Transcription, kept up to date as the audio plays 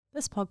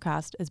This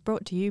podcast is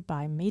brought to you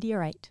by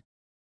Media 8.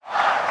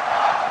 Have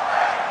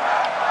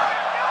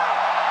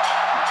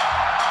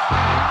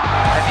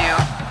you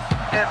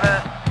ever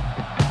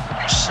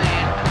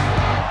seen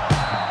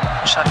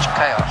such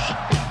chaos?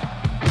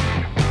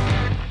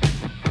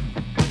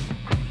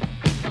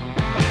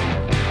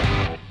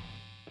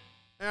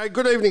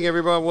 Good evening,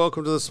 everyone.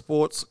 Welcome to the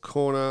Sports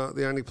Corner,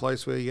 the only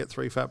place where you get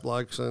three fat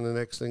blokes and an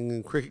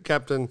excellent cricket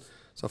captain.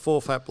 So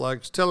four fat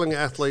blokes telling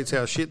athletes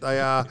how shit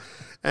they are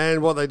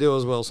and what they do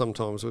as well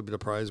sometimes with a bit of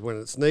praise when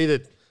it's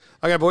needed.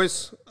 Okay,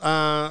 boys,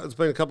 it's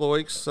been a couple of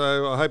weeks,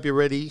 so I hope you're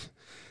ready.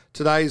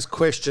 Today's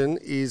question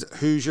is,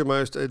 who's your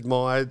most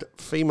admired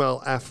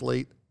female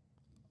athlete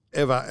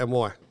ever and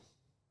why?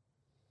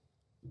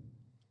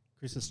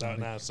 Chris is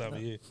starting. Start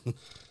with you.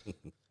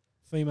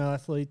 Female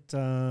athlete,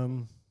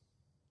 Dawn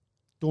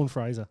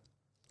Fraser.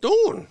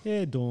 Dawn?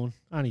 Yeah, Dawn.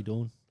 Only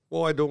Dawn.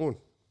 Why Dawn?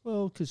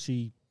 Well, because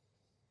she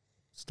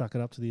stuck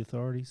it up to the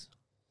authorities.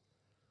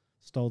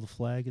 Stole the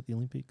flag at the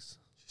Olympics.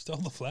 She stole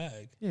the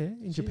flag. Yeah,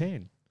 in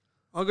Japan.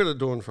 I got a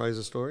Dawn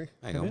Fraser story.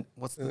 Hang on,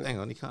 hang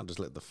on, you can't just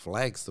let the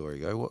flag story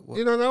go. What?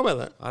 You don't know about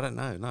that? I don't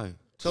know, no.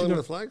 Tell him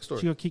the flag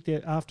story. She got kicked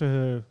out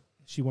after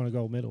she won a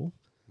gold medal.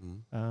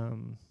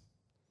 I'm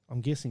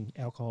guessing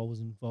alcohol was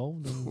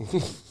involved, and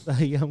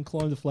they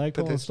climbed the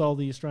flagpole and stole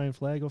the Australian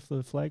flag off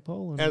the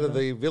flagpole. And, out of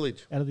the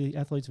village? Out of the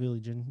athletes'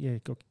 village,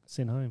 and got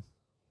sent home.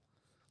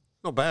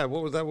 Not bad.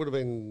 What was that? Would have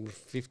been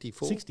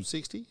 54? 60.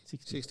 60?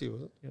 60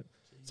 was it? Yep.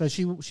 So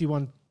she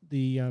won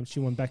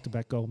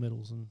back-to-back gold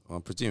medals. And Well,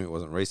 I presume it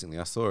wasn't recently.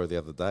 I saw her the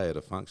other day at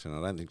a function.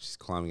 I don't think she's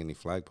climbing any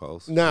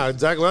flagpoles. No,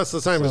 exactly. That's the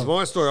same as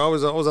my story. I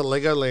was at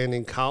Legoland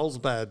in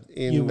Carlsbad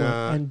in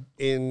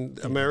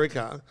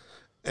America,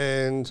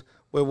 and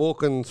we're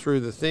walking through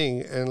the thing,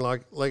 and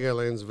like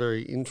Legoland's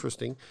very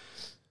interesting.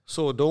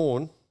 Saw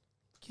Dawn.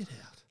 Get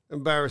out.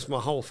 Embarrassed my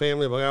whole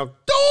family by going,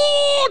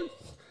 Dawn!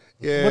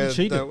 Yeah, What did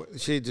she do?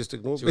 She just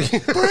ignored me. She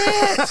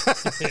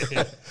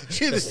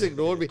just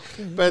ignored me.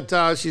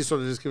 But she's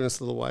sort of just giving us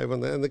a little wave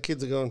on that. And the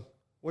kids are going,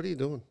 what are you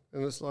doing?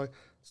 And it's like,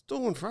 it's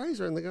Dawn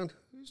Fraser. And they're going,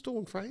 who's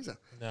Dawn Fraser?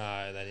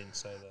 No, they didn't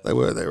say that. They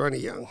were only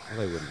young. Well,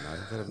 they wouldn't know.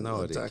 They have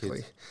no idea.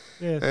 Exactly.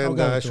 Kids. Yeah,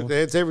 And shook their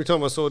heads. Every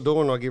time I saw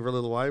Dawn, I give her a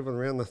little wave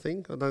around the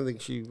thing. I think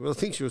she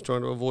was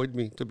trying to avoid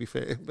me, to be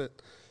fair.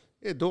 But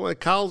yeah, Dawn at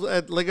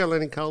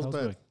Legoland in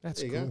Carlsbad.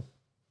 That's there you cool. go.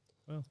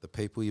 The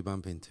people you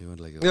bump into and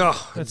Legoland. Yeah,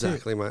 That's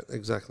exactly, mate.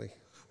 Exactly.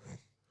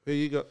 Who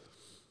you got?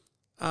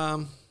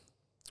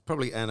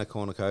 Probably Anna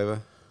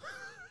Kournikova.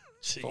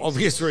 For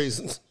obvious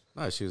reasons.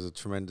 No, she was a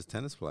tremendous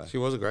tennis player. She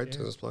was a great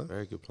tennis player.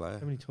 Very good player.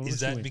 How many tournaments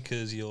Is did you that win?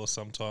 because you're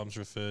sometimes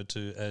referred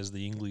to as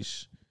the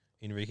English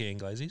Enrique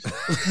Iglesias?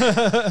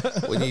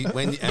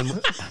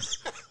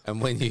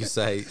 when you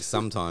say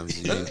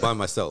sometimes, you mean by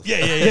myself. Yeah.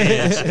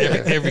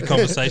 Every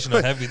conversation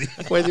I have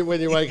with you.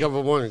 When you wake up in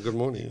the morning, good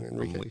morning,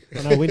 Enrique.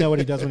 I know, we know what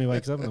he does when he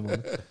wakes up in the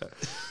morning.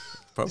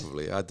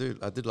 Probably. I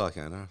did like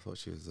Anna. I thought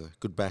she was a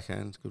good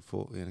backhand, good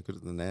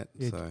at the net.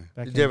 Yeah, So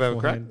Did you ever have a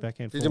crack?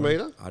 Backhand, Did you meet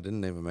her? I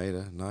didn't ever meet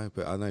her, no,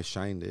 but I know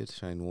Shane did.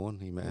 Shane Warne,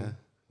 he met her.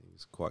 He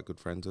was quite good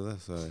friends with her.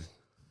 So,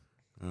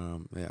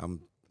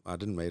 I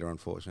didn't meet her,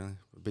 unfortunately.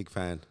 Big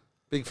fan.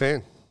 Big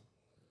fan.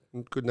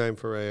 Good name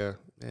for a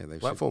They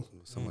platform.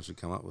 Someone should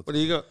come up with. What do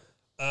you got?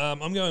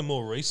 I'm going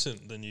more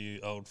recent than you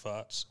old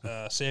farts.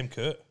 Sam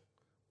Kerr.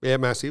 Yeah,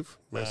 massive.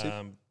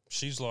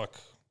 She's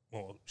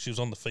she was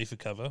on the FIFA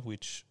cover,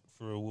 which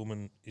for a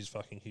woman is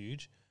fucking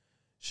huge.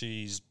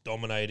 She's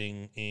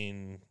dominating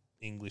in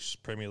English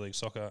Premier League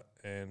soccer,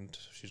 and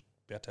she's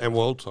about to have And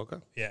world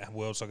soccer. Yeah,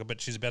 world soccer, but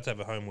she's about to have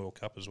a home World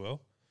Cup as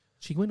well.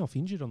 She went off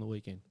injured on the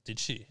weekend. Did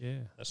she? Yeah.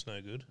 That's no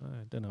good.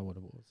 I don't know what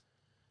it was.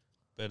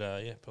 But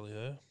probably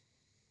her.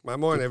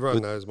 Mine,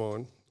 everyone knows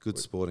mine. Good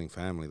sporting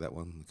family, that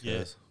one. The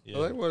Kerrs. Yeah.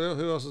 Are they?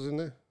 Who else is in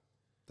there?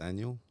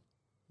 Daniel.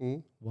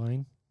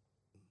 Wayne.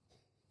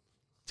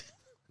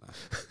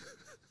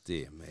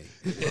 Dear me.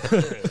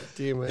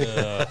 Dear me.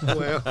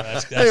 Well,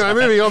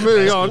 anyway,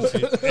 moving on.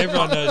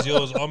 Everyone knows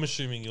yours. I'm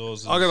assuming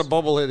yours is I got a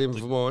bobblehead in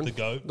for mine. the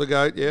GOAT. The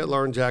GOAT, yeah,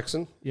 Lauren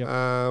Jackson. Yep.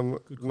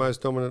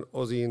 Most dominant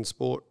Aussie in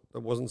sport that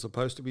wasn't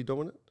supposed to be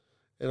dominant.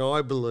 And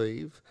I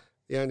believe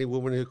the only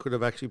woman who could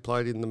have actually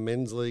played in the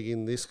men's league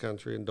in this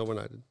country and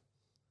dominated.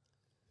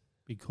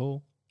 Big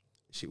call.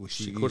 You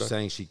coulda.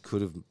 saying she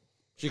could have?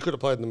 She could have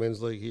played in the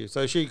men's league here.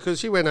 So because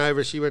she went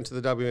over, she went to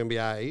the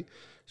WNBA.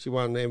 She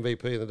won the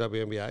MVP in the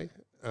WNBA.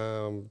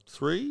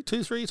 3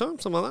 times,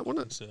 something like that,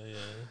 wasn't it? So, yeah.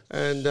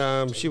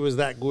 And she was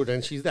that good,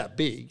 and she's that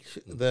big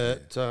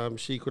that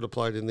she could have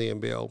played in the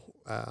NBL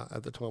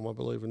at the time, I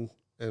believe,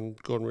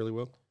 and gone really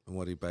well. And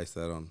what do you base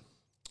that on?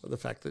 The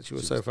fact that she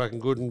was so fucking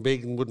good and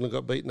big and wouldn't have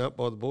got beaten up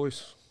by the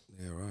boys.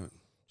 Yeah, right.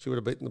 She would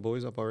have beaten the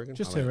boys up, I reckon.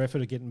 Just her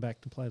effort of getting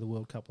back to play the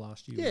World Cup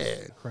last year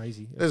was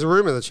crazy. There's a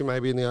rumour that she may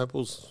be in the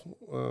Opals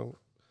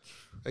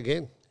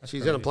again.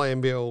 She's going to play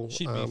NBL.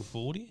 She'd be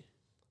 40?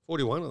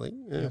 41, I think,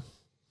 yeah.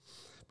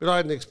 But I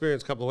had an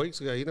experience a couple of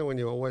weeks ago, when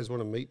you always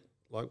want to meet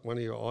like one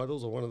of your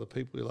idols or one of the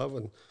people you love,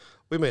 and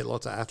we meet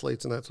lots of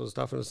athletes and that sort of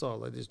stuff, and it's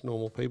not, they're just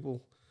normal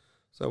people.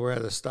 So we're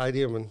at a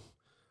stadium, and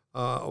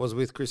I was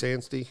with Chris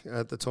Anstey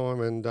at the time,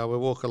 and we're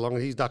walking along,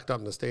 and he's ducked up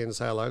in the stand to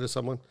say hello to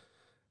someone.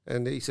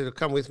 And he said,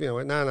 come with me. I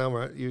went, no,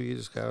 mate, you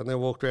just go. And then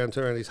walked around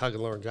to her, and he's hugging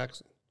Lauren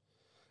Jackson.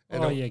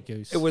 And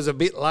Goose. It was a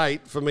bit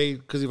late for me,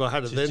 because if I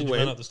had it Did you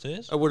went, run up the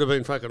stairs? it would have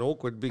been fucking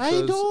awkward because...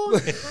 Hey, Dawn!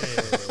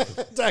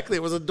 Exactly,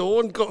 it was a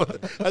dawn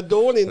incident. A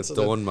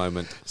dawn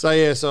moment. So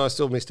I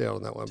still missed out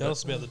on that one. Tell but-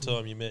 us about the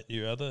time you met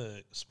your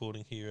other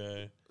sporting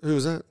hero, Who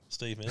was that?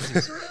 Steve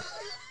Menzies.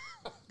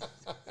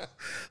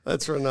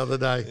 That's for another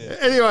day. Yeah.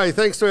 Anyway,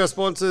 thanks to our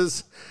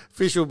sponsors,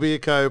 Official Beer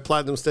Co.,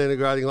 Platinum Standard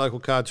Grading, Local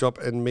Card Shop,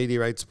 and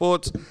Meteorate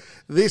Sports.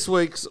 This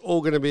week's all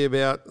going to be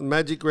about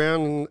Magic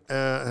Round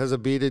has a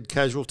bearded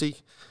casualty.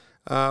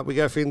 We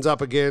go fins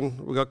up again.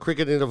 We got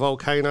cricket in a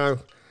volcano.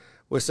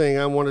 We're seeing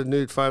unwanted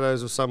nude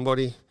photos of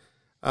somebody.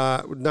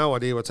 No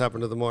idea what's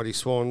happened to the Mighty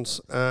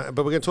Swans. But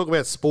we're going to talk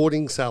about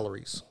sporting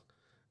salaries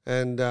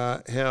and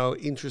how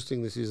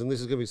interesting this is. And this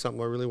is going to be something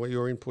I really want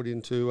your input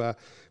into,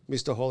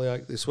 Mr.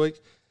 Hollyoake, this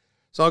week.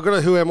 So I've got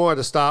a who am I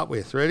to start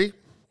with. Ready?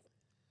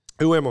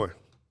 Who am I?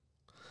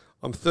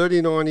 I'm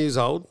 39 years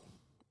old.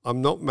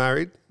 I'm not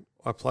married.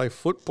 I play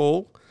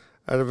football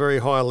at a very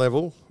high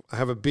level. I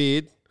have a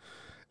beard.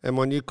 And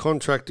my new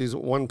contract is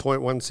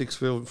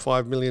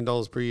 $1.165 million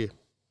per year.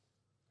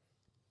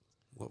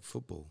 What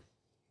football?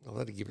 I'll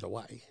have to give it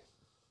away.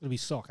 It'll be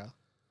soccer.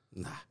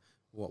 Nah.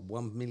 What,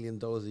 $1 million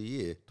a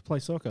year? To play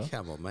soccer.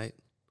 Come on, mate.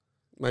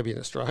 Maybe in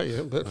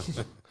Australia, but...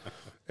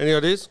 Any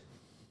ideas?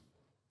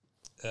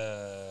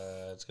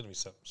 It's going to be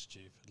something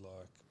stupid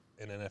like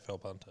an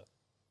NFL punter.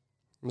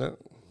 No.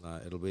 No,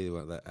 it'll be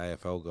that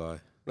AFL guy.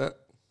 No.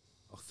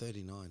 Oh,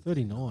 39.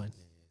 39.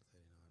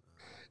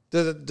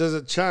 Does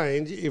it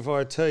change if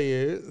I tell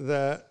you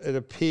that it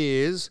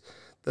appears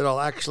that I'll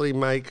actually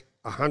make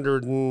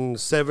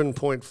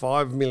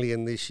 $107.5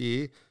 million this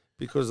year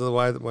because of the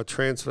way that my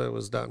transfer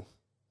was done?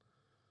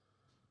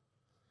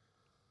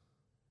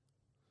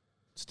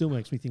 Still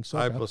makes me think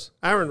soccer. Hopeless.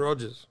 Aaron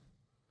Rodgers.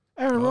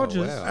 Aaron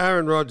Rodgers. wow.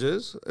 Aaron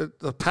Rodgers,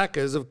 the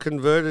Packers have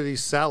converted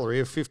his salary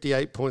of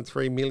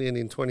 $58.3 million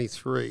in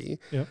 23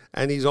 Yep.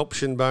 and his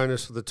option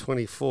bonus for the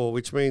 24,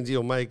 which means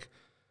he'll make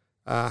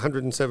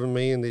 $107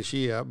 million this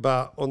year.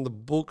 But on the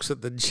books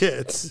at the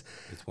Jets,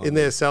 in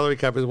their salary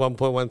cap is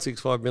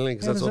 $1.165 million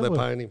because How that's does all that they're work?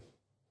 paying him.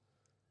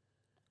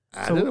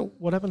 I So don't know.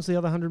 what happens to the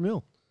other 100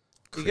 mil?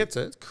 He gets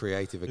it.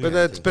 Creative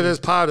But as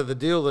part of the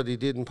deal that he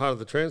did and part of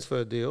the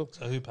transfer deal,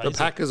 So who pays the it?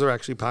 Packers are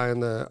actually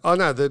paying the... Oh,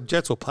 no, the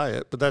Jets will pay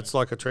it, but that's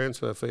like a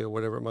transfer fee or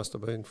whatever it must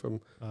have been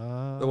from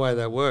the way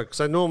they work.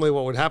 So normally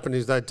what would happen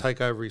is they'd take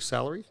over his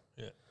salary.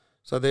 Yeah.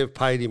 So they've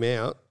paid him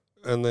out,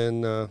 and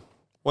then...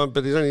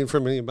 but he's only in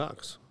for $1 million.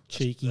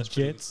 Cheeky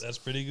Jets. That's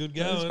pretty good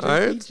going.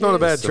 It's not a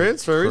bad Some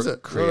transfer, is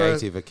it?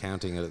 Creative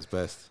accounting at its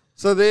best.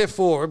 So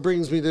therefore, it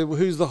brings me to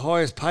who's the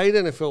highest paid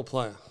NFL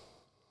player?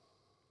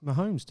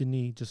 Mahomes, didn't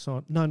he just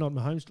sign? No, not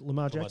Mahomes.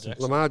 Lamar Jackson.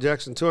 Jackson. Lamar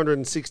Jackson,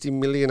 $260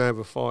 million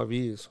over 5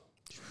 years.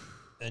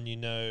 And you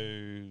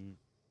know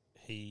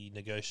he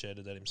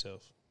negotiated that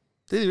himself.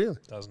 Did he really?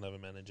 Doesn't have a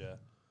manager.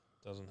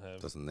 Doesn't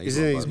have... Doesn't need Is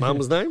one, it his but-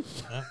 mum's name?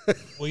 Huh?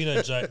 Well, you know,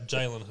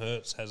 Jalen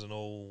Hurts has an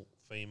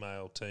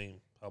all-female team.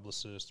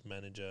 Publicist,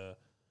 manager,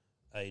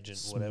 agent,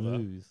 whatever.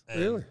 Smooth. And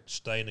Really?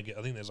 I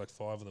think there's like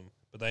 5 of them.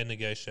 But they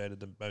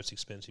negotiated the most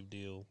expensive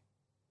deal.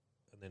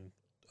 And then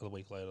a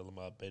week later,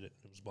 Lamar beat it.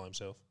 It was by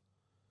himself.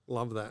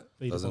 Love that.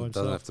 Beat it by Doesn't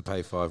himself. have to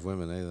pay 5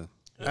 women either.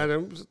 Yeah.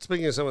 Adam,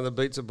 speaking of someone that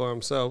beats it by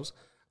themselves,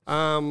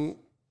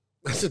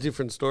 that's a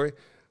different story.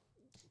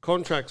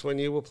 Contracts when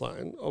you were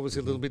playing,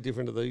 obviously a little bit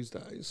different to these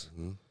days.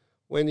 Mhm.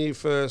 When you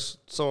first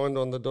signed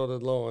on the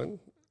dotted line,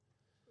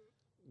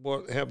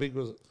 how big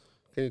was it?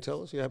 Can you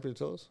tell us? You happy to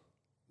tell us?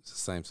 It's the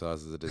same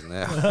size as it is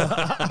now.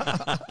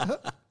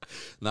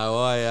 No,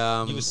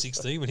 I You were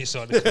 16 when you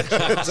signed the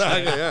contract.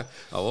 Exactly, yeah.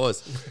 I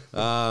was.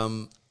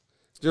 Do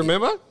you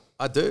remember?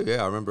 I do,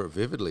 yeah. I remember it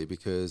vividly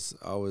because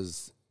I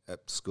was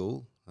at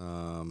school,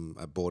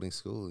 at boarding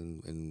school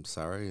in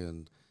Surrey,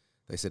 and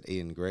they said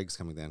Ian Gregg's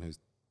coming down, who's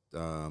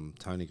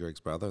Tony Gregg's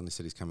brother, and they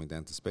said he's coming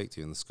down to speak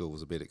to you, and the school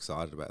was a bit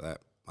excited about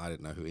that. I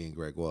didn't know who Ian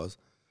Gregg was.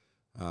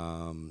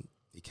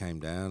 He came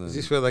down. And Is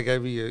this where they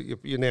gave you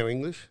you're now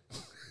English?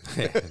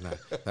 yeah, no,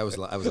 that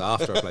was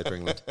after I played for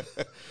England.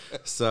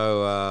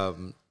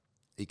 So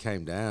he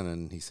came down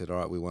and he said, "All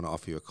right, we want to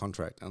offer you a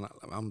contract." And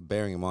I'm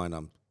bearing in mind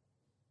I'm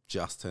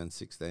just turned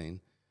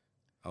 16.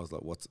 I was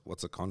like,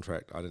 "What's a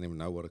contract?" I didn't even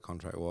know what a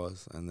contract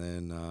was. And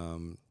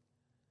then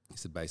he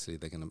said, basically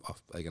they're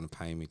gonna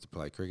pay me to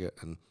play cricket.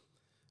 And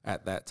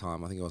at that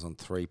time, I think I was on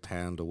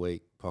 £3 a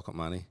week pocket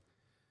money,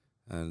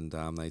 and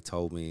they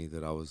told me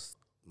that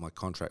my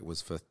contract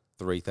was for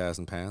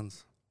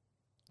 £3,000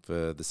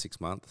 for the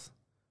 6 months.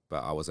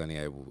 But I was only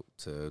able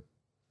to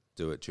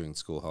do it during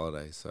school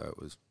holidays, so it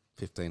was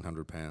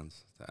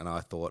 £1,500. And I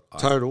thought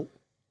Total.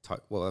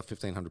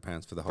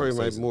 £1,500 for the whole Probably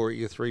made season. more at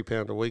your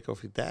 £3 a week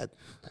off your dad.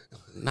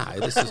 No,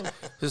 this is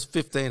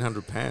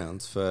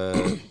 £1,500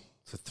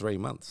 for 3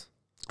 months.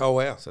 Oh,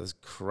 wow. So it's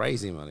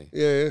crazy money.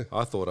 Yeah.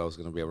 I thought I was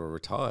going to be able to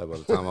retire by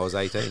the time I was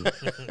 18.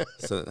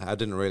 So I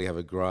didn't really have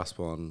a grasp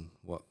on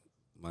what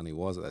money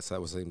was at that. So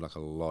that seemed like a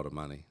lot of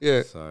money.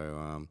 Yeah.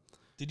 So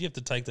Did you have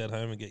to take that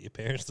home and get your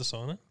parents to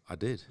sign it? I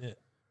did. Yeah.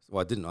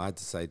 Well, I didn't. I had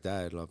to say,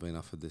 Dad, I've been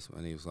offered this,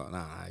 and he was like,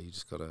 "Nah, you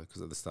just gotta."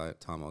 Because at the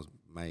time, I was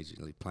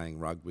majorly playing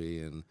rugby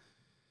and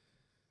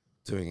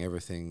doing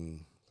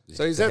everything.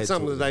 So is the that head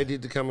something taught that me. they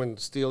did to come and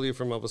steal you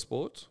from other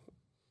sports?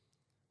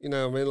 You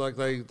know what I mean? Like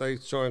they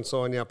try and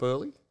sign you up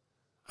early?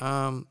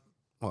 Well,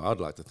 I'd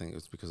like to think it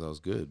was because I was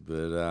good,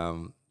 but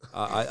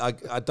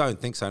I don't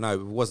think so. No,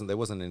 it wasn't. There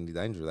wasn't any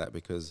danger of that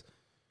because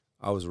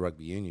I was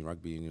rugby union.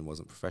 Rugby union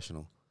wasn't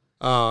professional.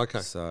 Oh, okay.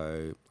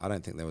 So I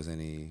don't think there was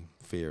any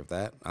fear of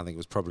that. I think it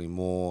was probably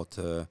more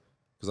to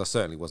because I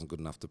certainly wasn't good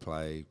enough to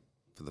play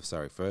for the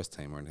Surrey first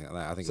team or anything like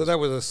that. I think So it was that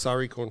was a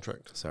Surrey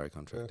contract. Surrey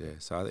contract, Okay. yeah.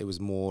 So it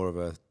was more of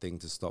a thing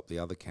to stop the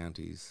other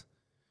counties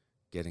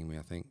getting me.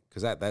 I think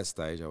because at that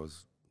stage I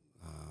was,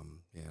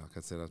 like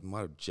I said, I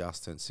might have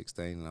just turned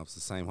 16 and I was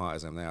the same height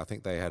as I am now. I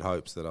think they had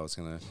hopes that I was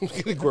going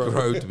to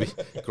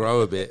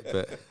grow a bit,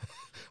 but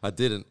I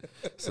didn't.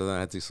 So then I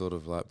had to sort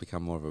of like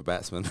become more of a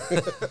batsman.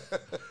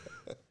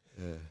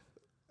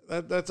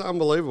 Yeah. That's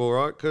unbelievable,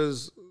 right?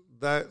 Because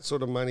that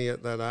sort of money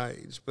at that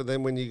age, but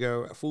then when you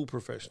go full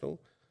professional,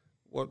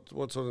 what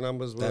sort of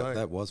numbers were they?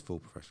 That was full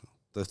professional.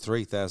 The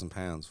 £3,000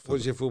 What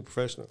was your full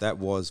professional? that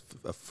was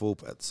a full.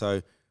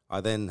 So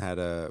I then had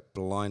a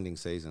blinding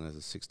season as a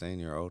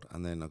 16-year-old,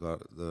 and then I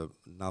got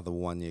another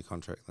 1 year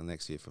contract the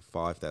next year for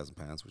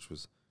 £5,000, which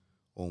was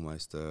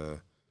almost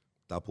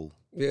double.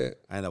 Yeah,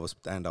 And I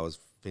was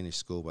finished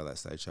school by that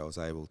stage, so I was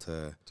able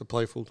to to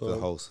play full for the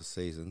time. whole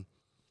season.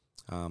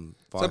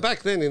 So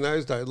back then in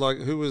those days, like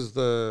who was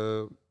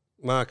the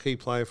marquee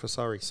player for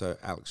Surrey? So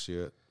Alex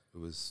Stewart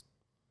was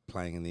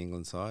playing in the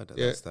England side at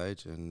Yeah. that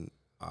stage, and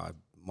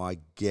my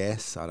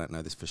guess, I don't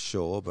know this for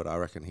sure, but I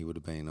reckon he would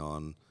have been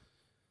on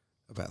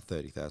about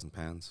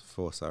 £30,000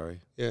 for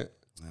Surrey. Yeah.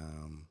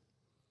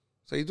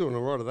 So you're doing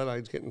all right at that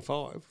age, getting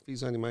 5. If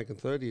he's only making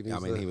 30. And I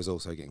he's mean, the- he was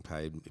also getting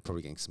paid,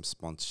 probably getting some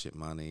sponsorship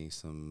money,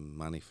 some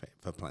money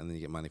for playing. Then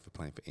you get money for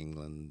playing for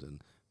England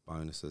and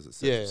bonuses,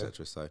 etc., Yeah.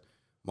 etc. So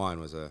mine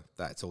was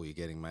that's all you're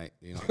getting, mate.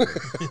 You know,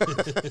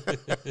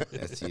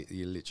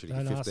 you literally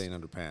Don't ask.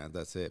 £1,500.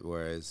 That's it.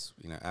 Whereas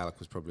Alec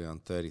was probably on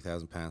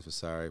 £30,000 for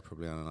Surrey,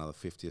 probably on another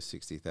 £50,000 or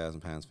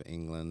 £60,000 for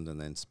England, and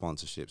then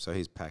sponsorship. So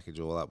his package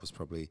all up was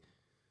probably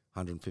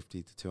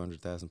 £150,000 to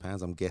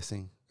 £200,000. I'm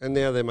guessing. And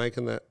now they're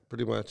making that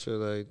pretty much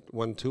they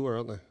one tour,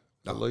 aren't they?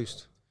 At Oh.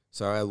 least.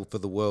 So for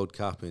the World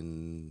Cup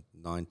in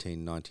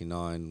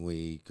 1999,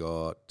 we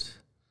got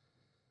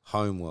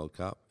home World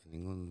Cup in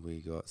England. We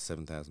got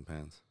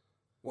 £7,000.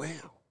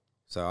 Wow.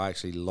 So I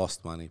actually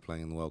lost money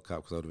playing in the World Cup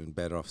because I would have been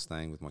better off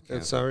staying with my At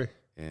county. Surrey.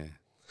 Yeah.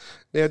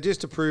 Now,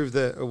 just to prove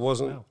that it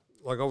wasn't Wow.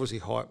 like obviously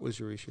height was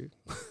your issue,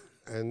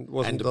 and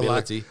wasn't And the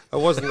lack. ability. It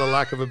wasn't the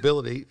lack of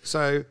ability.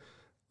 So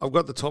I've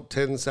got the top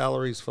 10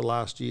 salaries for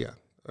last year.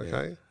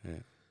 Okay. Yeah.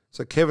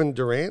 So Kevin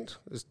Durant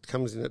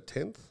comes in at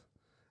 10th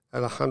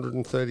at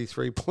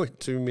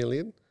 133.2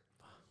 million.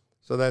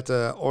 So that's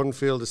on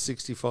field of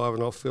 65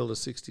 and off field of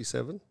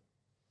 67.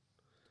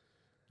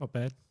 Not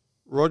bad.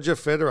 Roger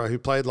Federer, who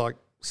played like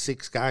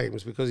 6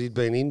 games because he'd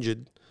been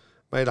injured,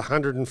 made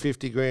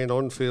 150 grand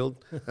on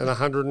field and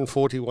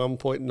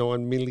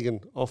 141.9 million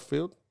off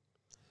field.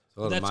 It's a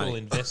lot of That's all money.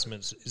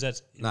 investments. Is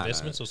that No,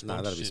 investments or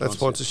no, that'd be sponsorship? That's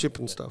sponsorship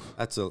and stuff.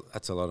 That's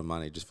a lot of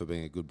money just for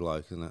being a good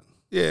bloke, isn't it?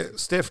 Yeah,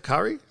 Steph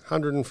Curry,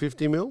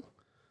 150 mil,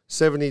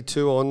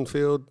 72 on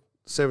field,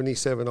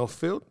 77 off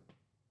field.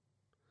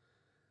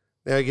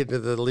 Now you get to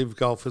the live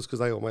golfers because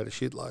they all made a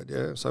shitload,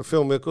 yeah. So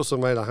Phil Mickelson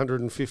made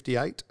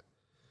 158,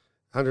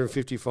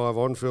 155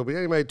 on field, but he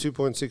only made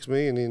 2.6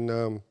 million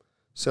in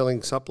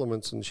selling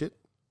supplements and shit.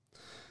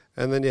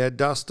 And then you had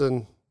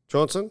Dustin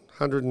Johnson,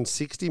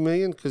 160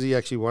 million because he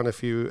actually won a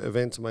few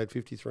events and made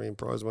 53 in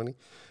prize money,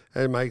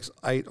 and makes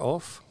 8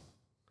 off.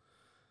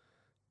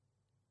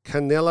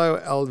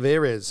 Canelo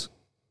Alvarez,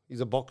 he's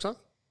a boxer,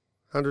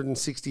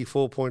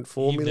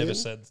 164.4 You've million. never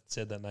said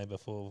that name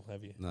before,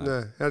 have you?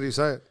 No, how do you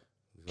say it?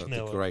 He's like the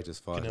Canelo-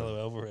 greatest fighter. Canelo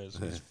Alvarez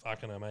is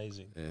fucking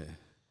amazing. Yeah.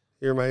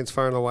 He remains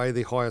far and away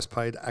the highest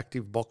paid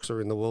active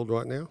boxer in the world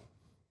right now.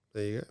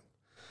 There you go.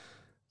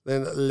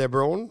 Then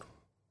LeBron,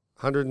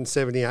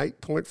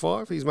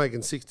 178.5. He's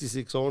making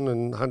 66 on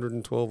and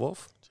 112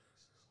 off.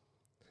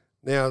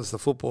 Now it's the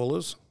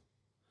footballers.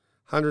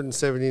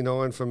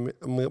 179 from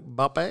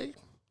Mbappe.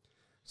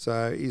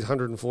 So he's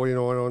 149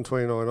 on,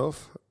 29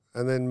 off.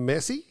 And then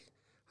Messi,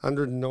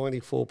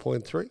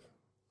 194.3.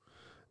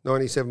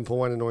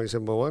 97.1 and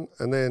 97.1.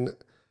 And then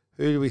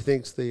who do we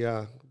think's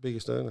the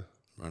biggest earner?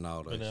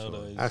 Ronaldo. Ronaldo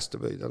surely. Has to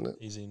be, doesn't it?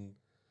 He's in.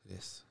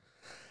 Yes.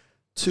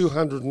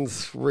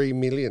 203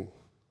 million.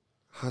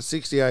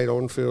 68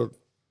 on field,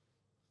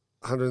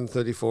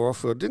 134 off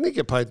field. Didn't he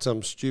get paid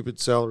some stupid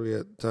salary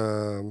at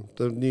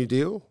the new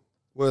deal?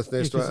 Worth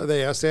an extra. Our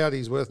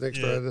Saudis worth an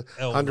extra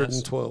El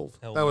 112.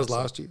 El That was Nasser.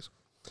 last year's.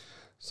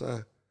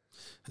 So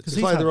Because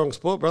you played the wrong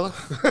sport, brother.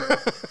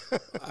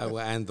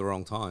 And the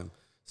wrong time.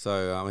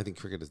 So I think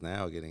cricketers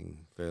now are getting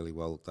fairly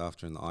well looked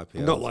after in the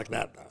IPL. Not like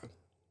that though.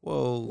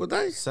 Well, Would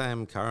they?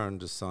 Sam Curran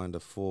just signed a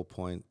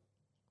 £4.5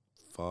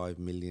 $5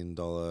 million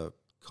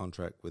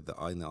contract with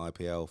in the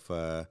IPL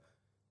for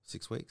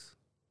 6 weeks.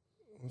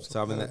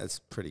 So I mean that's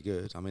pretty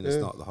good. I mean it's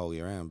not the whole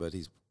year round, but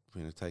he's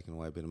taking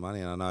away a bit of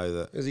money. And I know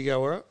that Does he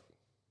go all right?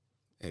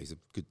 yeah, he's a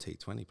good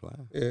T20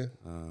 player. Yeah.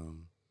 I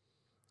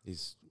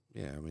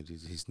mean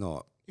he's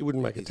not. He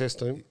wouldn't make a test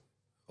team.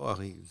 Well,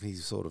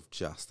 he's sort of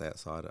just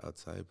outside it, I'd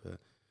say. But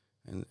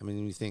and I mean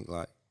when you think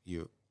like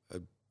you're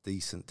a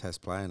decent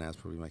test player now, is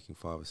probably making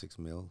 5 or 6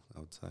 mil, I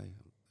would say.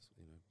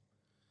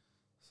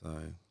 So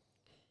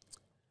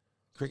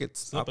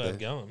cricket's It's not up bad there.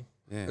 going.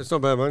 Yeah. It's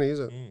not bad money, is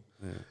it? Mm.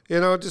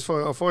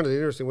 Yeah. I find it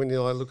interesting when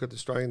you look at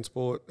Australian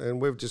sport, and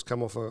we've just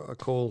come off a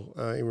call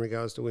in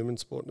regards to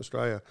women's sport in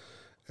Australia,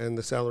 and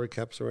the salary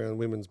caps around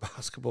women's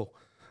basketball.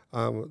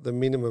 The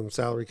minimum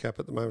salary cap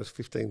at the moment is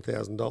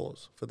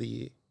 $15,000 for the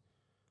year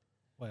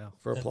Wow.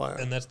 for a player.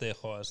 And that's their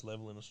highest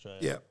level in Australia.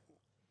 Yeah,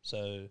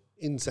 So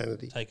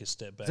insanity. take a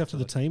step back. Is that for to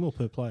the like, team or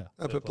per player?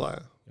 Per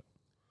player.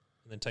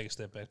 and then take a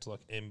step back to like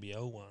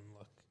NBL one.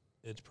 Like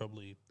it's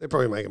probably They're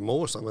probably making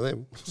more, some of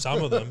them.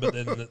 some of them, but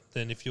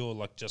then if you're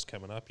like just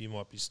coming up, you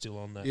might be still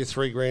on that You're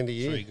 $3,000 a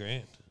year.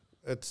 $3,000.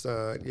 It's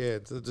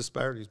the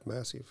disparity is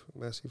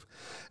massive.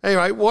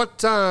 Anyway,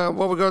 what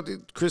we got,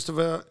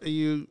 Christopher? Are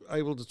you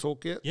able to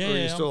talk yet? Yeah, or are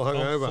you still I'm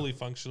hungover? fully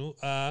functional.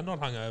 Not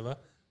hungover.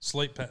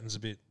 Sleep pattern's a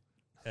bit.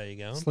 How you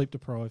going? Sleep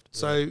deprived.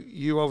 So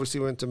you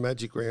obviously went to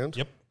Magic Round.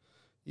 Yep.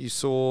 You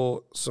saw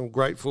some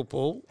great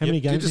football. How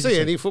many games Did you see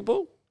any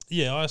football?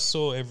 Yeah, I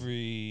saw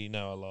every.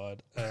 No, I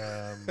lied.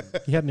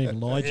 You hadn't even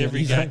lied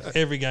yet.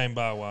 Every game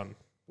bar one.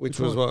 Which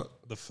was what?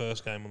 The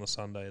first game on the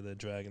Sunday, the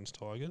Dragons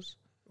Tigers.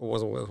 It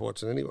wasn't worth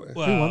watching anyway.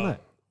 Well, Who won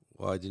that?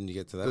 Why didn't you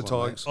get to that The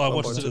one, Tigers. I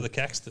watched it at the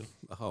Caxton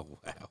mate? Oh,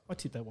 wow. I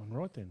tipped that one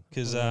right then.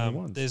 because One of the only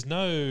ones. there's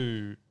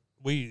no.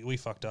 We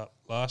fucked up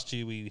last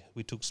year.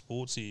 We took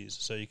sports ears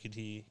so you could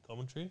hear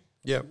commentary.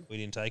 Yeah. We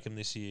didn't take them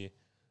this year,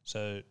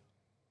 so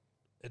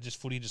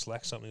footy just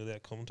lacks something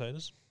without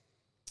commentators.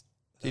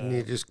 Didn't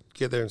you just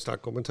get there and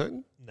start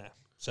commentating? Nah.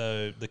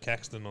 So the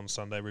Caxton on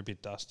Sunday were a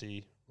bit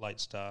dusty. Late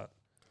start.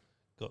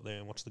 Got there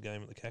and watched the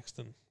game at the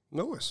Caxton.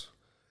 Nice.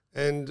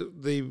 And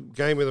the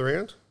game of the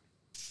round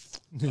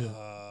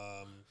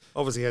Um,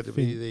 obviously had to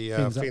be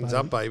the fins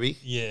up, baby.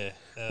 yeah.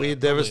 Were you probably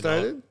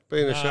devastated not.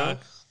 being a Nah, shark?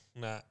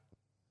 Nah.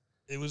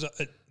 It was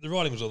the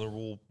writing was on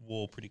the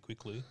wall pretty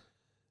quickly.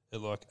 At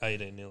like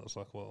 18-0, it's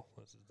like, well,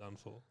 this is done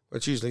for.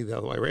 It's usually the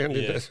other way around,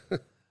 isn't it?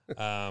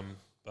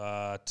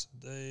 But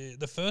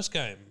the first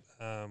game,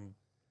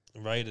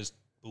 Raiders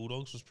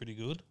Bulldogs was pretty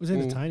good. It was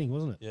entertaining,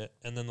 wasn't it? Yeah,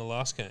 and then the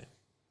last game,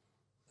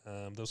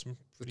 there was some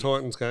The pretty,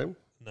 Titans game.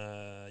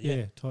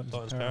 yeah,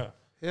 Titans. Para.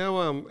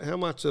 How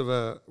much of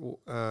a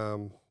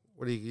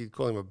what do you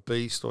call him, a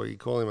beast, or you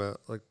call him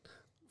a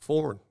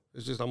foreign?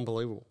 It's just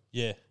unbelievable.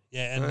 Yeah,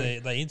 and Hey,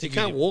 they He interviewed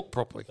can't him. walk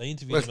properly. They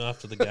interviewed him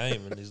after the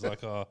game, and he's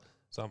like, "Oh,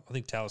 so I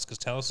think Tallis, because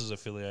Tallis is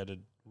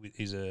affiliated with,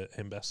 he's an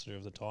ambassador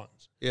of the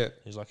Titans. Yeah.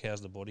 He's like,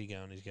 how's the body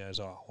going? He goes,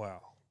 oh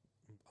wow,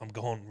 I'm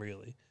gone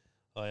really.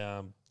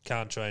 I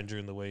can't train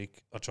during the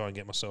week. I try and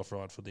get myself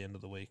right for the end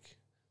of the week.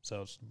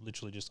 So it's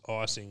literally just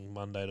icing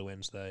Monday to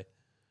Wednesday.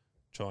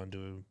 Try and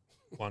do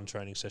one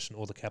training session,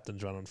 or the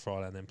captain's run on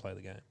Friday, and then play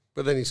the game.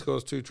 But then he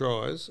scores 2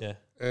 tries Yeah,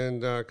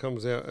 and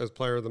comes out as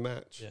player of the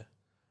match. yeah,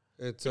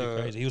 It's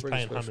pretty crazy. He was pretty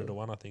paying special. 100 to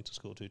 1, I think, to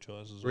score 2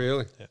 tries as well.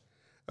 Really? Yeah.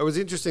 It was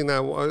interesting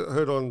though. I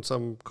heard on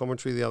some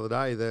commentary the other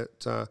day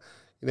that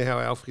you know how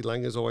Alfie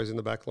Langer's always in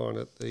the back line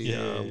at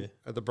the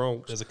at the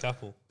Bronx. There's a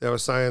couple. They were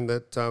saying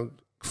that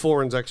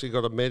Foreign's actually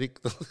got a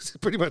medic that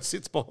pretty much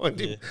sits behind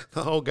him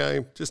the whole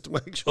game just to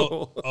make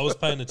sure. I was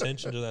paying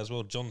attention to that as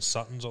well. John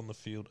Sutton's on the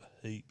field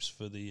heaps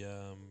for the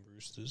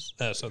Roosters,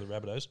 the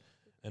Rabbitohs,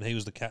 and he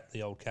was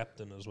the old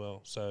captain as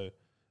well. So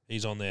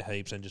he's on there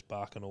heaps and just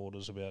barking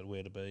orders about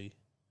where to be.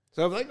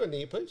 So have they got an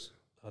earpiece?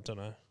 I don't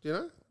know. Do you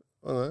know?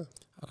 I don't know.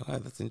 I don't know.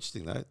 That's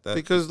interesting, though. That,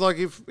 Because like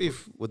if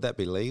would that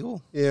be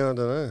legal? yeah, I don't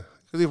know.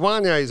 Because if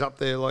Wanye's up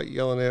there like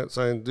yelling out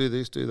saying do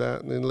this, do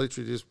that, and then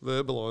literally just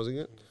verbalising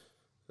it,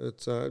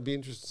 it'd be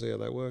interesting to see how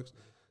that works.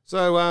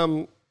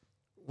 So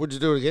would you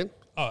do it again?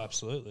 Oh,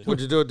 absolutely.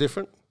 Would you do it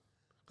different?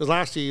 Because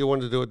last year you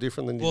wanted to do it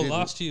different than you Well, did.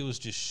 last year was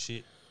just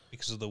shit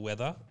because of the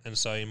weather, and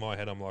so in my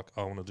head I'm like,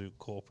 I want to do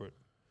corporate,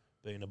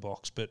 be in a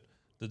box, but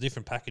the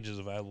different packages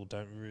available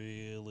don't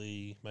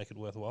really make it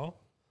worthwhile.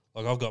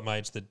 Like I've got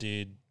mates that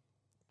did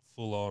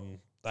full on.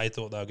 They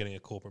thought they were getting a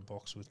corporate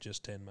box with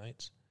just 10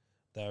 mates.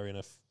 They were in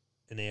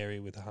an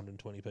area with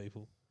 120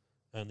 people,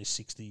 only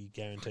 60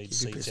 guaranteed You'd be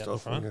seats pissed out the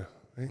off, front.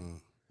 wouldn't you? Eh?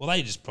 Well,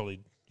 they just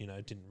probably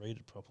didn't read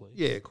it properly.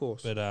 Yeah, of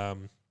course. But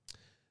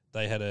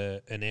they had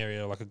an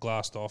area like a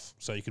glassed off,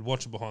 so you could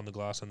watch it behind the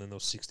glass, and then there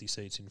was 60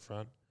 seats in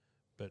front,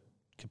 but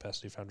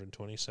capacity of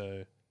 120. So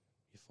you're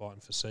fighting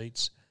for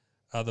seats.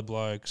 Other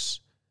blokes,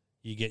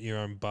 you get your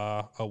own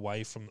bar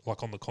away from,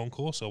 like on the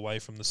concourse, away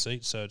from the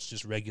seats. So it's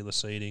just regular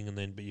seating,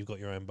 but you've got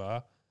your own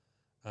bar.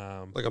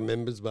 Like a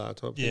members bar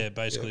type Yeah, thing.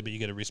 basically. But you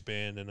get a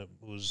wristband, and it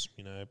was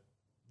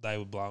they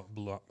were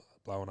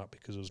blowing up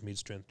because it was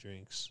mid-strength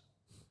drinks.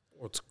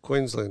 What's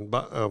Queensland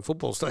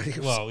football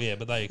stadium? Well, yeah,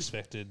 but they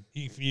expected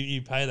if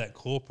you pay that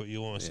corporate, you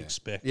almost Yeah.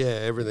 expect yeah,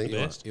 everything. the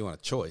best. You want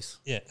a choice?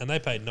 Yeah, and they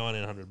paid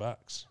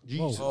 $1,900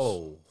 Jesus.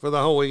 Oh, For the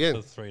whole for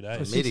weekend. 3 For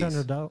days. Middies.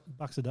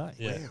 $600 a day.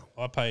 Yeah,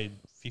 Wow. I paid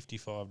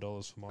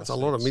 $55 for my. That's a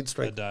lot of seats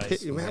mid-strength. a day.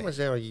 Pit. How much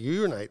now a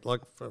urinate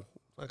like for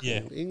fucking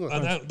Yeah,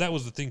 England? and that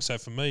was the thing. So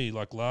for me,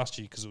 like last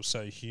year, because it was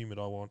so humid,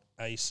 I want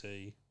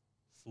AC,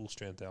 full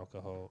strength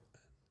alcohol,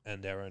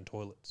 and our own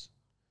toilets,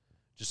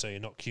 just so you're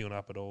not queuing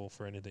up at all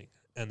for anything.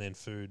 And then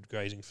food,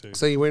 grazing food.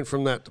 So you went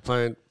from that to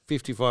paying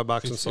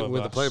 $55 and sitting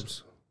with the $55.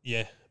 plebs.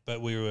 Yeah,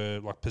 but we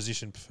were like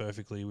positioned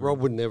perfectly. We Rob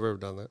were, would never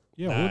have done that.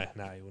 Yeah,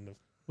 no, he wouldn't have.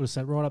 would have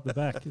sat right up the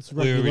back. It's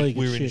We rugby were, league.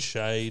 we and were in shit.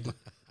 shade.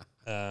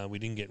 We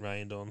didn't get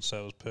rained on,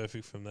 so it was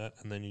perfect from that.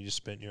 And then you just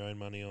spent your own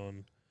money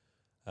on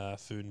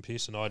food and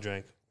piss. And I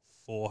drank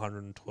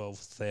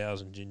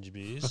 412,000 ginger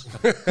beers.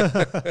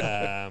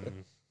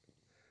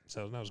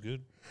 So that was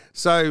good.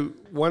 So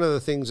one of the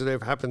things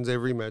that happens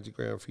every Magic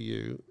Round for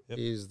you Yep.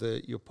 is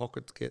that your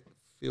pockets get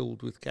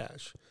filled with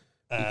cash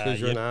because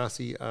you're Yep.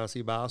 an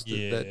arsey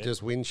bastard that Yeah.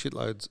 just wins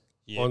shitloads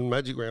Yeah. on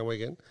Magic Round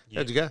weekend.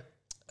 How'd you go?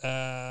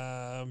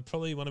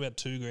 Probably won about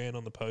 $2,000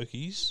 on the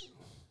pokies,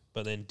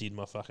 but then did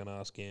my fucking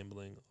ass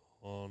gambling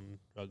on.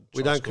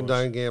 We don't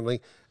condone gambling.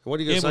 And what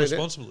are you going Gamble to say?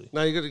 responsibly.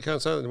 No, you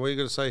can't say that. What are you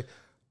going to say?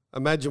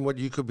 Imagine what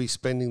you could be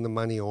spending the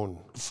money on.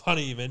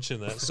 Funny you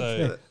mentioned that. So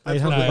Yeah, That's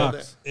 $800 what-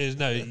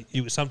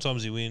 bucks.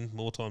 sometimes you win,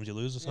 more times you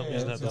lose, or something. Yeah,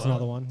 Isn't That's that the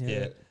another one.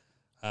 Yeah.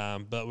 Yeah.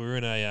 But we were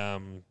in a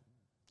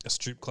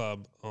strip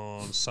club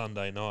on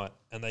Sunday night,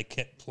 and they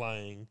kept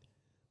playing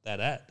that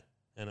ad,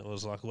 and it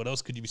was like, "What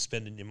else could you be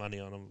spending your money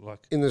on?" I'm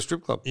like, In the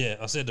strip club. "Yeah."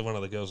 I said to one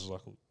of the girls, "I was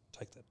like, well,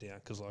 take that down,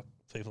 because like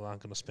people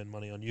aren't going to spend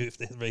money on you if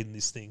they're reading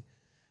this thing."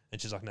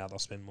 And she's like, "No, they'll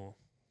spend more."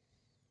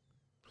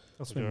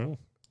 I'll spend Okay. more.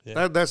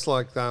 Yeah. That's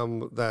like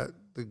that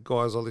the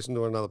guys I listen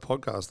to on another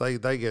podcast,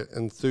 they get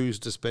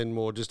enthused to spend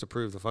more just to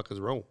prove the fucker's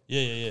wrong.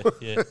 Yeah.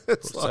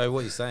 It's like, so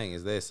what you're saying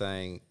is they're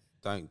saying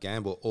don't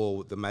gamble,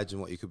 or imagine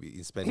what you could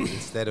be spending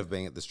instead of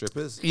being at the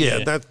strippers. yeah,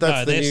 Yeah. that's No,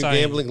 the they're new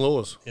saying- gambling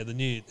laws. Yeah, the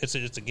new it's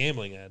a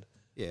gambling ad,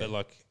 Yeah. but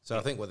like, So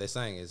I think what they're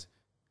saying is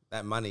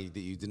that money that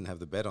you didn't have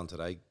the bet on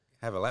today,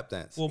 have a lap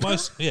dance. well,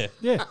 most Yeah.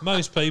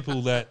 most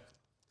people that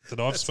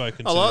I've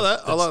spoken I to, like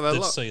that. I like that a that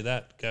lot. see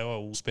that go,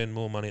 oh, we'll spend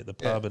more money at the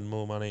pub and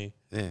more money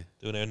Yeah,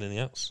 doing anything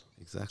else.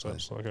 So exactly.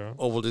 it's like, all right.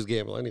 Or we'll just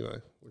gamble anyway,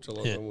 which a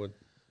lot Yeah. of them would.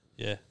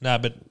 Yeah, no,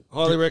 but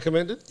Highly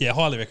recommended. yeah,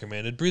 highly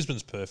recommended.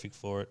 Brisbane's perfect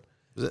for it.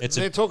 It's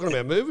They're a talking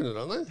about moving it,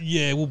 aren't they?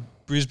 yeah. Well,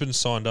 Brisbane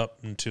signed up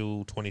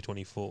until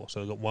 2024, so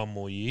they've got one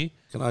more year.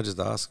 Can I just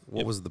ask, what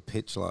Yep. was the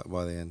pitch like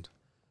by the end?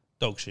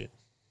 Dog shit.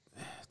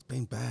 It's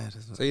been bad,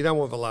 isn't So it? you don't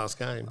want the last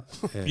game.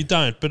 Yeah. You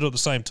don't, but at the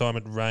same time,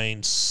 it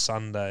rained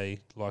Sunday,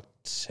 like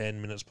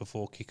 10 minutes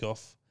before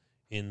kickoff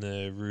in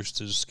the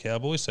Roosters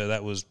Cowboys. So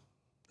that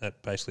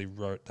basically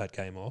wrote that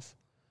game off.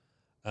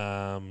 You've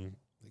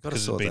got to 'cause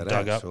it'd sort been that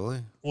dug out, up.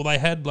 surely. Well, they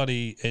had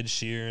bloody Ed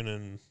Sheeran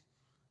and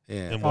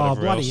Yeah. and Oh,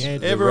 whatever bloody else.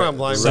 Ed. Everyone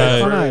blames So- Red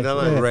I Fruit, know,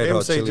 don't they? yeah. Red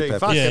Hot Chili MCG, Peppers.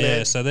 fucking Yeah,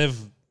 Ed. so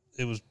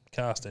it was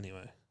cast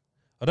anyway.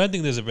 I don't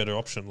think there's a better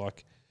option.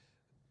 Like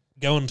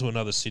going to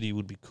another city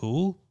would be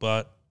cool,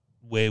 but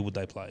where would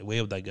they play?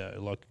 Where would they go?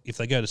 Like if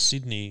they go to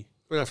Sydney, It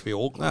would have to be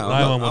Auckland. No, no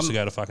I'm not- one wants to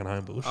I'm- go to fucking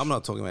Homebush. I'm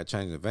not talking about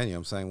changing the venue.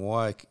 I'm saying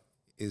why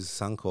is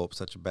Suncorp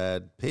such a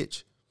bad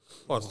pitch?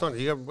 Oh, it's not.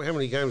 You got how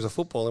many games of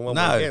football in one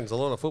No. weekend? It's a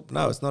lot of football.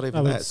 No, it's not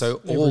even No, that. it's So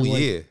every all week.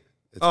 year.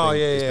 It's Oh, been,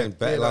 yeah, it's yeah. been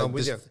bad. Yeah, no, like I'm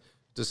with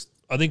just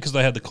I think because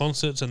they had the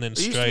concerts and then It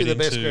used to straight be the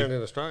best ground into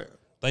in Australia.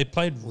 they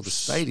played. well, the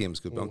stadium's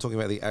good, but I'm talking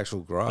about the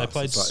actual grass. They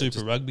played It's like it Super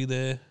just- Rugby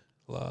there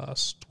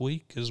last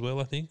week as well.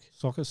 I think.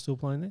 Soccer's still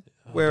playing there.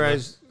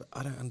 Whereas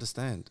I don't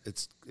understand.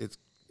 It's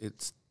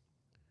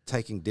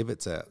taking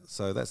divots out,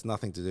 so that's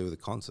nothing to do with the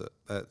concert.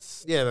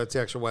 That's yeah, that's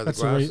the actual way the That's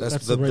the grass. re-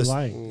 that's the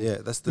relaying. yeah,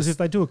 that's Because the if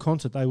they do a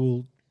concert, they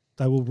will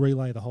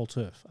relay the whole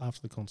turf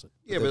after the concert.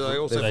 Yeah, but they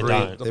also They put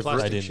don't. the They've-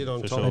 plastic they shit didn't,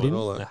 on for top sure. of They it and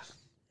all that.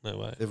 No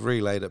way. they've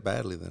relayed it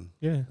badly. Then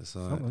Yeah,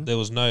 So- something. There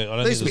was no. I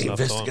don't There think needs to there's be enough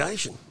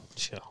investigation.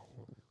 time.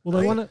 Well,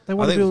 they want to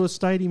I think- build a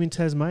stadium in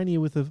Tasmania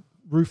with a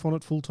roof on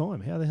it full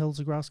time. How the hell's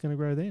the grass going to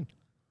grow then?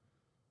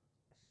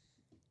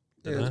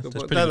 Yeah, Dunno. that's a good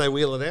There's point. pretty Don't good- they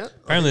wheel it out?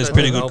 Apparently, there's I think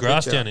pretty they good put the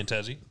grass whole down pitch in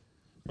Tassie,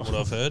 from what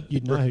I've heard.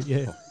 You'd know,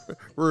 yeah. out.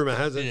 Rumour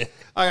has it.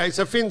 Okay,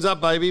 so fins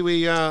up, baby.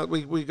 We got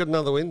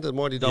another win. The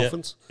mighty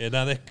Dolphins. Yeah,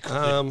 no,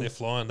 they're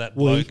flying. That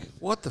We- bloke,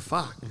 What the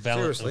fuck?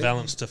 Valence Seriously,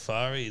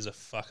 Tafari, is a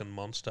fucking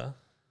monster.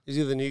 is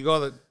he the new guy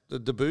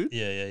that debuted?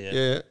 Yeah. Yeah.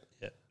 Yeah.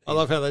 I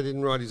love how they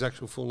didn't write his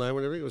actual full name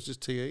and everything. It was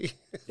just TE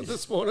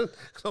this morning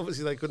because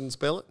obviously they couldn't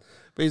spell it.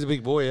 But he's a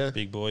big boy, yeah.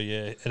 Big boy,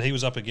 yeah. And he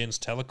was up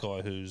against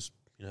Talakai, who's,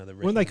 the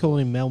Weren't they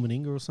calling him Mal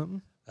Meninga or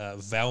something?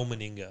 Val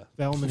Meninga.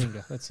 Val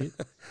Meninga, that's it.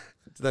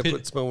 Did they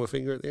put smell my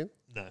finger at the end?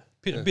 No,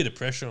 a bit of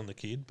pressure on the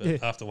kid, but Yeah.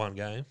 after one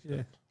game, Yeah.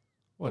 Not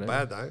Whatever.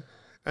 bad though.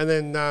 And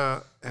then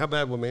how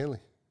bad were Manly?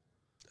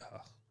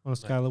 On a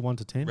scale of 1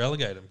 to 10.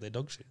 relegate them. They're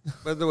dog shit.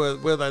 But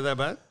were they that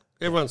bad?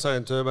 Everyone's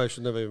saying Turbo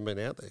shouldn't have even been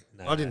out there.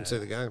 I didn't see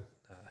the game.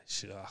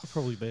 Shit,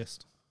 Probably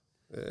best.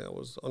 Yeah, I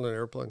was on an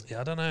airplane.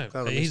 yeah, I don't know.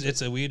 Glad I missed it.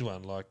 It's a weird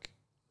one. Like,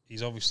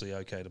 he's obviously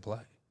okay to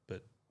play,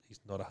 but he's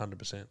not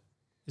 100%.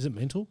 Is it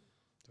mental?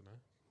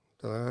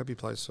 Don't know. I hope he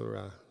plays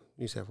for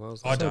New South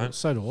Wales. I don't.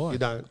 So do I. You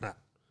don't? Nah.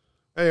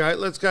 Anyway,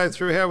 let's go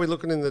through how we're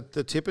looking in the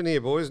tipping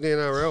here, boys, in the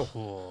NRL.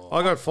 Oh.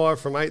 I got 5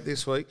 from 8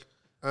 this week,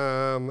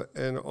 and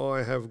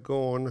I have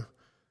gone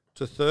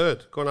to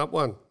third, gone up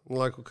one in the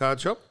local card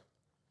shop.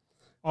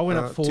 I went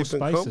up 4 tip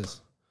and comp.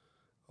 spaces.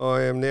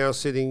 I am now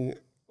sitting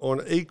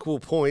on equal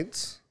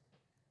points.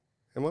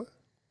 Am I?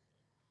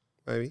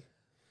 Maybe.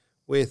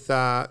 With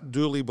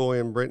Dooley Boy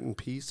and Brenton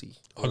Pearcey.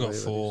 I got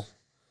 4.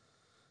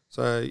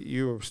 So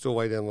you're still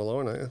way down the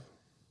line, aren't you?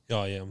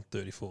 Oh, yeah, I'm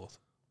 34th.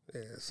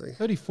 Yeah, see.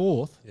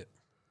 34th.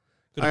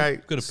 Got a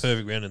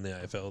perfect round in the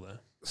AFL, though.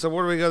 So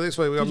what do we got this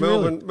week? We got Did you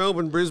really?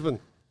 Melbourne, Brisbane.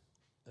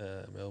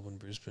 Melbourne,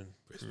 Brisbane.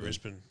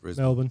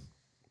 Melbourne.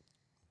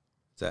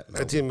 Is that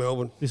That's in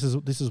Melbourne. This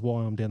is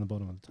why I'm down the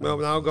bottom of the table.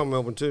 Melbourne. I've got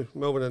Melbourne too.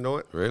 Melbourne at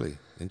night. Really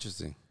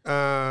interesting.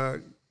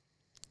 The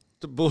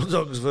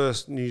Bulldogs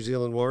versus New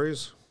Zealand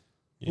Warriors.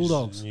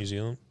 Bulldogs. New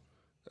Zealand.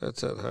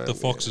 That's at home. The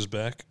Fox is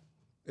back.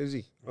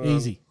 Easy.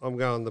 Easy. I'm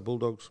going the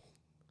Bulldogs.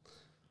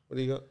 What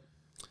do you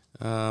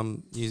got?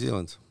 New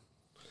Zealand.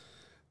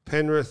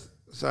 Penrith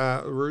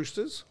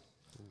Roosters.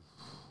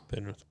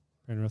 Penrith.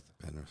 Penrith.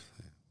 Penrith.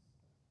 Yeah.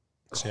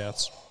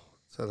 Souths.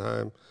 It's at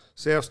home.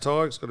 Souths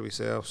Tigers. Got to be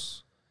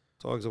Souths.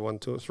 Tigers have won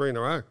 3 in a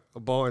row. A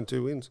bye and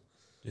 2 wins.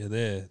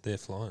 Yeah, they're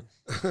flying.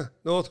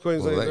 North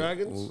Queensland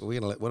Dragons.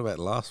 What about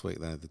last week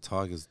though? The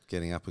Tigers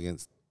getting up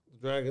against.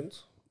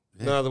 Dragons.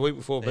 Yeah. No, the week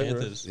before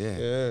Panthers. Penrith.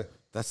 Yeah. Yeah.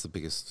 That's the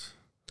biggest.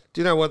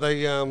 Do you know what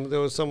they? There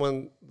was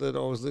someone that I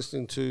was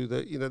listening to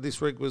that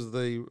this week was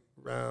the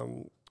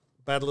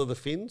Battle of the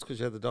Finns because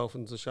you had the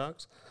Dolphins, the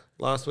Sharks.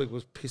 Last week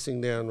was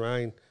pissing down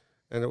rain,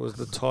 and it was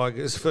the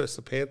Tigers versus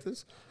the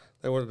Panthers.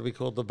 They wanted to be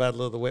called the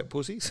Battle of the Wet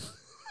Pussies.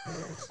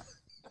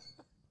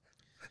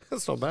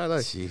 That's not bad,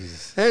 eh?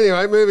 Jesus.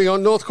 Anyway, moving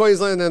on. North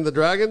Queensland and the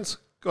Dragons.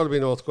 Got to be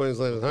North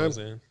Queensland at home.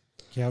 Queensland.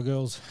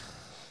 Cowgirls.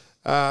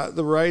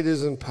 The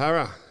Raiders and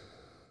Para.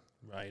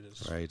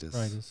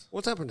 Raiders.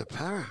 What's happened to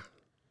Para?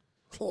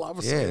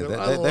 Love Yeah, seeing it. they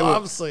I were-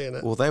 love seeing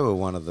it. Well, they were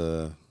one of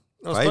the.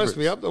 I was supposed to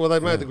be favourites. up there. Well, they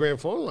made Yeah. the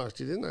grand final last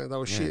year, didn't they? They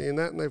were Yeah. shit in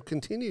that, and they've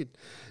continued.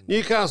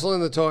 Newcastle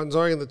and the Titans.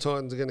 I reckon the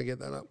Titans are going to get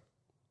that up.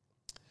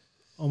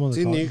 I'm on It's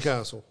the in Titans.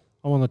 Newcastle.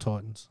 I'm on the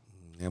Titans.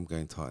 Yeah, I'm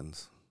going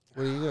Titans.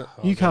 What do you got?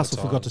 Oh, Newcastle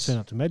the forgot to Titans. turn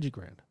up to Magic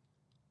Round.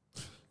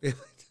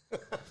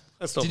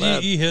 That's not Did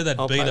bad. you hear that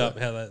I'll beat pay up?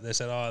 that. How they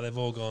said, they've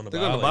all gone to They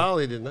Bali. got to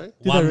Bali, didn't they? Did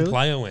they One really?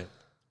 player went.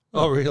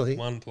 Oh, really?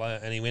 One player,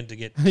 and he went to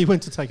get. He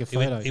went to take a He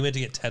photo. went to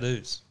get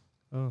tattoos.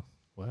 Oh,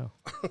 wow.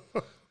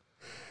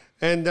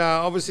 And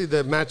obviously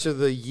the match of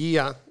the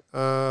year,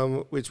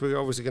 which we're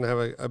obviously going to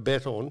have a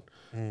bet on,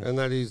 and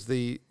that is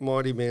the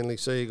mighty Manly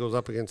Sea Eagles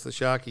up against the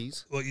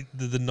Sharkies. Well,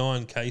 the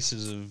 9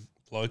 cases of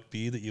bloke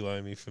beer that you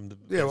owe me from the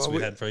Yeah, bets well,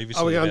 we had previously.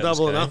 Are we going about this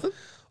double or game. nothing?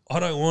 I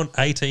don't want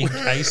 18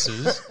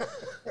 cases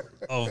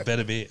of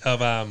better beer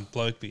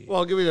bloke beer. Well,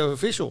 I'll give you the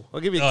official. I'll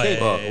give you a Oh, keg.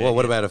 yeah. Well,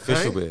 what about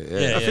official Hey? beer? Yeah.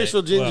 Yeah,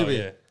 official ginger well,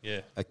 beer.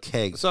 Yeah. A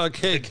keg So a A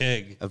keg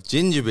keg. of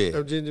ginger beer.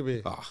 of ginger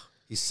beer. Oh,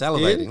 he's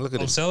salivating. Ian? Look at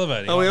I'm him.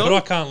 salivating, Are we but on? I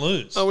can't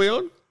lose. Are we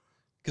on?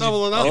 'Cause Double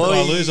or if, nothing? if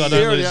I lose, I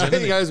don't lose He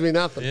anything. goes me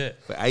nothing. Yeah.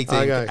 For 18,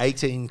 Okay.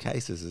 18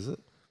 cases, is it?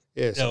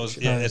 Yes.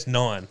 It's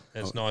 9.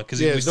 It's 9 because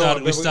Yeah, we it's 9,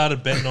 started. We but we-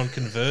 started betting on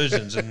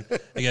conversions, and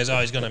he goes,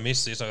 "Oh, he's going to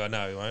miss this." I go,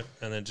 "No, he won't,"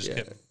 and then just Yeah,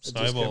 kept it just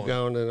snowballing. kept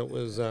going, and it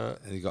was. And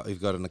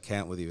you've got an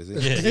account with you, is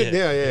it?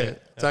 Yeah,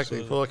 Exactly.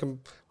 absolutely. Well,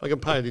 I can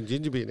pay it in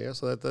ginger beer now,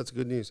 so that's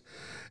good news.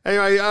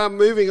 Anyway,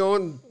 moving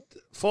on,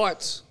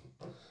 fights.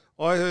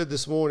 I heard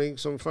this morning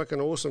some fucking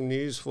awesome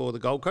news for the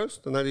Gold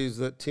Coast, and that is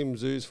that Tim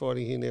Zoo's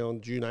fighting here now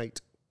on June 8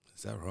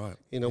 Is that right?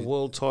 in a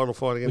world title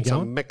fight against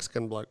going? some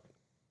Mexican bloke.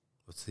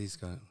 What's these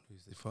guys?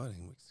 Who's they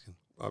fighting? Mexican.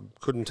 I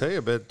couldn't tell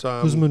you, but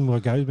Guzman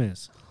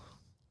Gomez.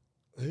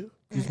 who?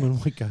 Guzman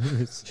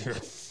Gomez. You're a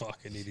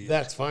fucking idiot.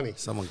 That's funny.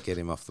 Someone get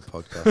him off the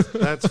podcast.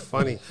 That's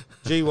funny.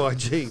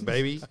 GYG,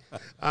 baby.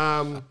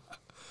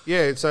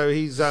 Yeah, so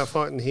he's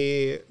fighting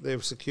here.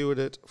 They've secured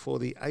it for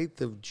the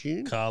 8th of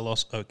June.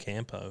 Carlos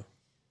Ocampo.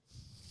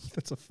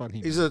 That's a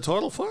funny. Is it a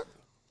title fight?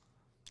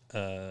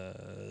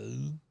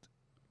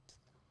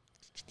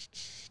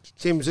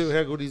 Tim Zoo,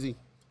 how good is he?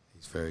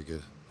 He's very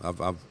good.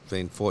 I've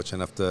been fortunate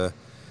enough to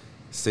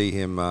see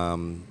him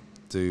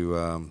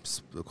do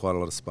quite a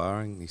lot of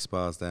sparring. He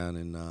spars down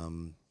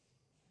in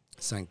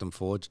Sanctum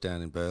Forge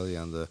down in Burleigh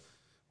under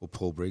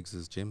Paul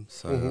Briggs's gym.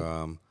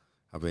 So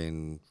I've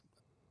been,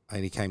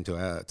 and he came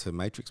to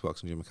Matrix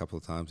Boxing Gym a couple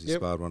of times. He Yep.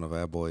 sparred one of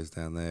our boys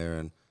down there,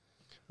 and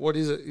What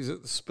is it? Is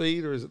it the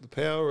speed or is it the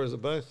power or is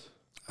it both?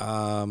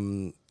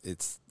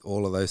 it's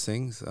all of those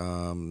things.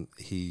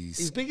 He's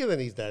He's bigger than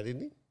his dad,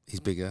 isn't he? he's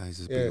bigger. He's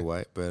a Yeah. bigger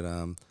weight, but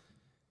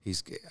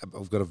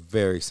I've got a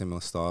very similar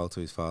style to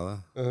his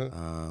father.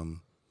 Uh-huh.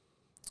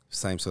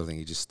 Same sort of thing.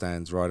 He just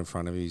stands right in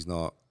front of you. He's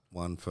not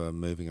one for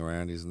moving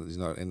around. He's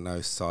not in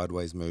no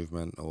sideways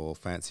movement or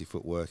fancy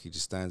footwork. He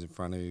just stands in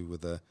front of you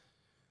with a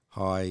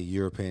high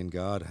European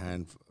guard,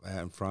 hand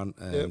out in front,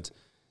 and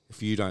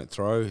if you don't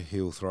throw,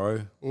 he'll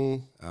throw.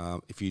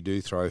 If you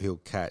do throw, he'll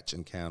catch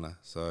and counter.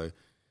 So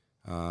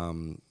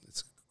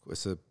it's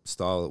it's a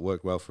style that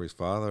worked well for his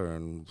father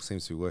and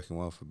seems to be working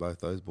well for both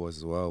those boys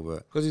as well.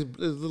 But Because his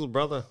little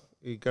brother,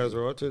 he goes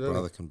all right too, doesn't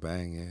brother can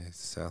bang, yeah. He's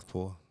a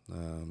southpaw.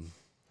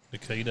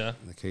 Nikita.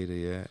 Nikita,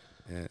 yeah.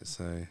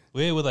 So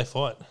Where will they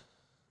fight?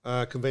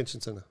 he?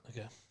 Convention Centre.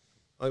 Okay.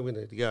 I think we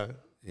need to go.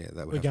 yeah,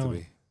 that We're would have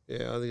going. to be.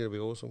 Yeah, I think it'll be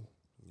awesome.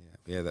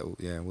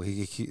 Well,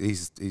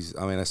 he's.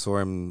 I mean, I saw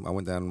him. I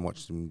went down and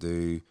watched him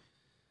do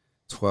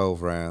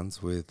 12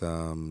 rounds with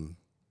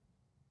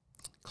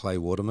Clay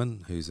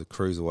Waterman, who's a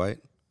cruiserweight.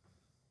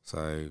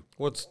 So,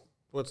 What's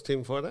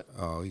Tim fight at?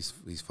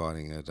 he's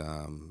fighting at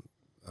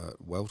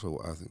welter.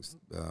 I think it's,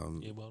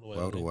 Welterweight.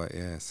 welterweight.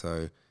 Yeah.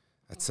 So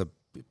that's a.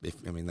 That's Big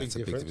a big difference.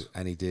 difference.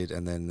 And he did.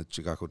 And then the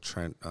guy called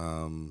Trent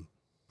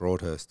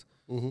Broadhurst,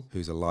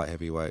 who's a light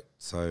heavyweight.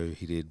 So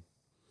he did.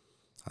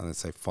 I'm going to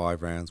say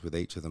 5 rounds with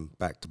each of them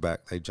back to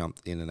back. They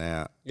jumped in and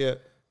out. Yeah.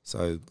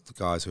 So the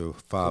guys who are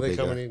far They're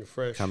bigger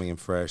coming in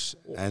fresh.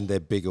 and they're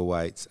bigger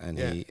weights, and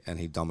Yeah.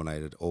 he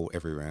dominated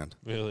every round.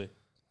 Really?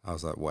 I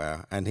was like,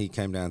 wow. And he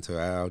came down to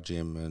our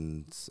gym,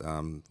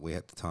 and we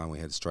had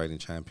Australian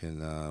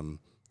champion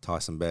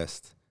Tyson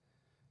Best,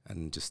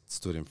 and just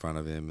stood in front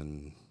of him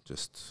and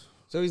just.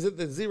 So is it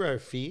the zero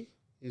fear?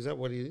 Is that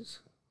what it is?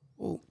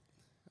 Well,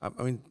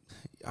 I mean,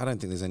 I don't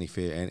think there's any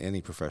fear in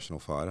any professional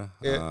fighter.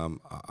 Yeah.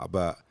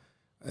 But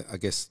I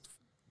guess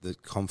the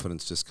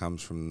confidence just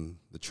comes from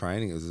the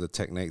training. It was a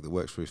technique that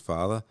works for his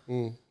father.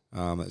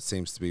 It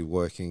seems to be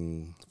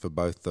working for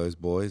both those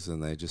boys,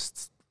 and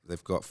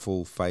they've got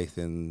full faith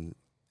in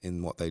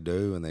what they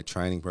do and their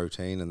training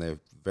routine, and they're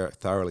very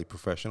thoroughly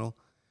professional.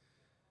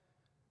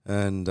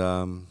 And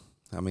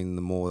I mean,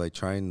 the more they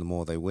train, the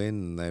more they win,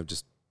 and they're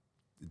just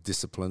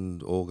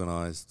disciplined,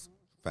 organised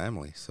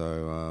family.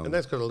 So And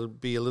that's got to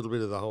be a little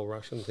bit of the whole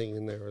Russian thing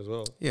in there as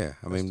well. yeah,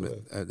 I mean,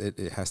 to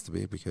it has to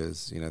be,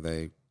 because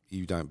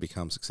you don't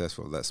become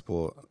successful at that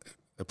sport,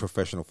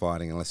 professional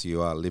fighting, unless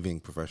you are living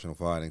professional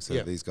fighting. So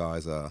Yeah. these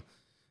guys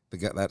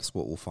that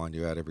sport will find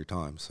you out every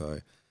time. So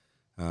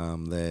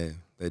they're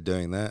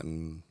doing that,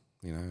 and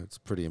it's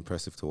pretty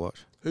impressive to watch.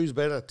 Who's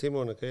better, Tim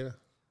or Nikita?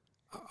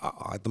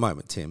 At the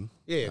moment, Tim.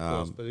 Yeah, of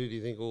course. But who do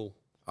you think will...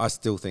 I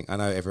still think, I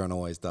know everyone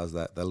always does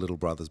that. The little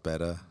brother's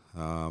better,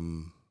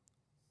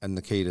 and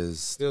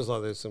Nikita's. Feels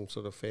like there's some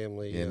sort of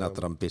family... Yeah, not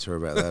that I'm bitter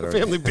about that. or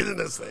family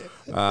bitterness there.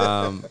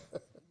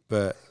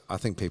 But I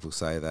think people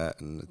say that,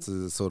 and it's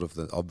a sort of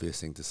the obvious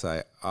thing to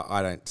say.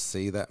 I don't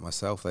see that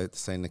myself. They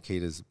say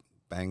Nikita's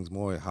bangs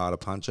more, a harder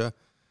puncher.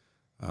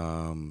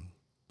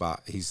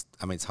 But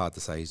it's hard to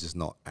say. He's just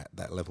not at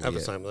that level At the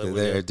yet. same level,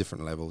 They're yeah. at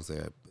different levels.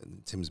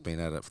 Tim's been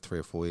at it for 3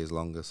 or 4 years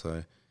longer, so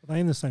Are they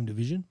in the same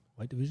division,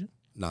 weight division?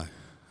 no.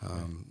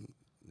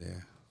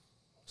 Yeah.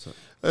 So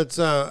It's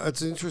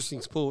an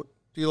interesting sport.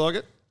 Do you like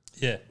it?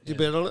 Yeah. Do you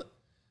bet on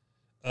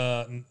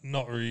it?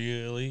 Not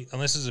really,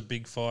 unless it's a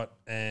big fight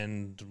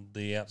and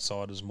the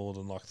outside is more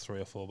than like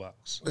 $3 or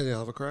 $4, Then you'll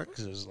have a crack.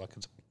 because it's like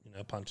it's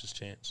a puncher's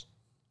chance.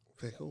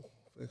 Very cool.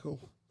 Very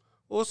cool.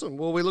 Awesome.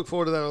 Well, we look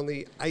forward to that on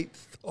the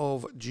 8th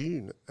of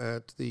June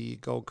at the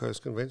Gold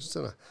Coast Convention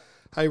Centre.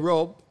 Hey,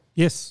 Rob,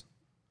 Yes.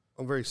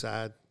 I'm very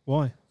sad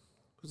Why?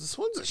 because the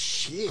Swans are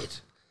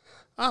shit.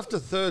 After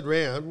third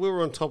round, we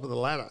were on top of the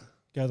ladder.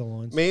 Go the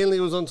Lions. Manly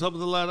was on top of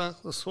the ladder.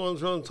 The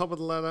Swans were on top of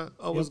the ladder.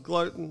 I was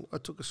gloating. I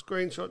took a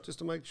screenshot just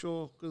to make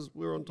sure because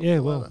we were on top Yeah, of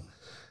the well, ladder.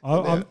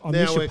 I Now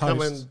miss we're your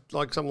coming posts.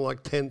 like something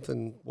like 10th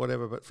and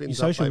whatever, but Your fins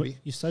up, social, baby.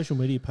 your social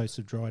media posts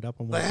have dried up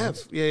on They what have.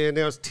 Yeah,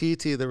 now it's Tier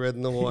the red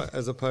and the white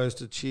as opposed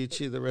to Cheer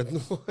the red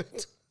and the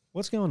white.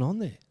 What's going on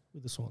there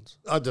with the Swans?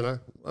 I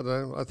don't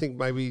know. I think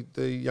maybe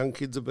the young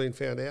kids have been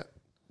found out.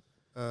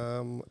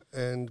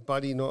 And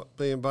Buddy not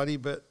being Buddy,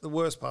 but the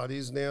worst part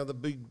is now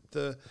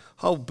the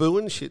whole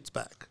booing shit's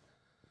back.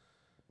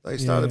 They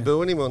started Yeah.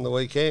 booing him on the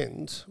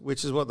weekend,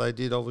 which is what they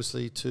did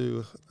obviously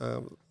to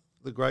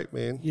the great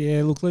man,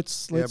 Yeah, look,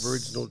 let's the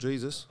Aboriginal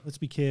Jesus. Let's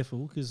be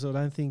careful because I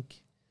don't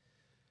think.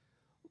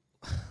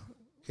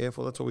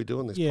 Careful, that's what we do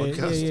on this Yeah,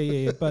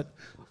 podcast. yeah. But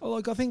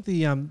like, I think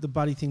the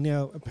Buddy thing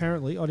now.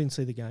 Apparently, I didn't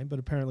see the game, but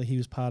apparently he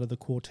was part of the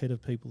quartet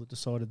of people that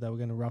decided they were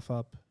going to rough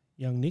up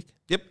young Nick.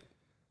 Yep.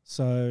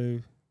 So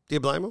Do you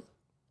blame him?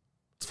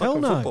 It's hell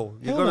fucking no, football.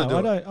 You've hell got to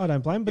no. do it. I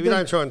don't blame. But If you then,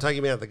 don't try and take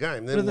him out of the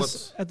game, but then at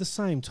what's... at the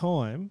same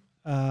time,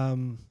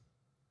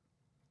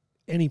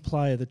 any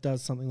player that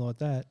does something like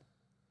that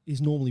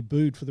is normally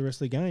booed for the rest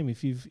of the game.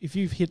 If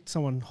you've hit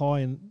someone high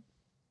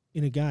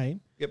in a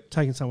game, Yep.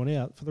 taking someone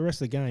out for the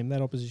rest of the game, that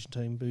opposition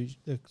team boos,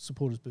 the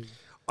supporters boo.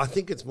 I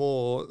think it's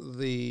more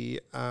the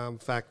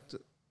fact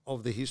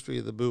of the history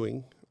of the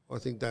booing. I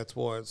think that's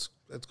why it's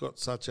got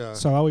such a...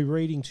 So are we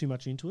reading too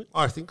much into it?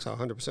 I think so,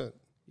 100%.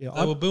 Yeah,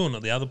 They were booing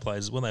at the other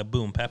players when they were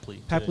booing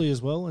Papley. Papley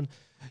as well, and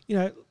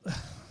yeah,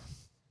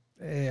 I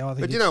think.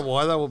 But do you know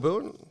why they were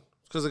booing?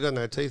 Because they've got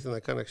no teeth and they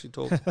can't actually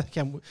talk.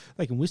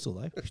 they can whistle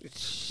though.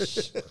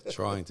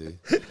 trying to.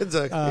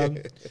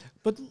 Exactly.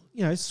 But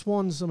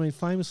Swans. I mean,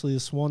 famously, the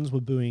Swans were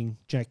booing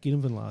Jack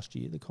Ginnivan last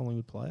year, the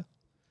Collingwood player,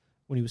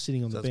 when he was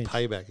sitting on So the that's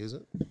bench. payback, is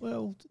it?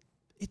 Well,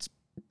 it's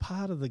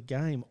part of the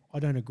game. I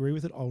don't agree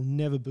with it. I'll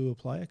never boo a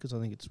player because I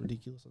think it's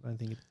ridiculous. I don't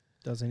think it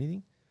does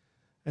anything.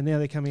 And now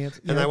they're coming out.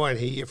 And they won't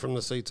hear you from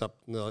the seats up,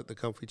 like the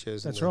comfy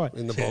chairs. That's in the, right.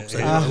 in the box.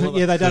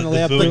 Yeah, they don't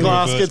allow booing booing.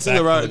 glass reverts gets in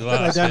the back road. to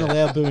glass, They don't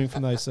yeah. allow booing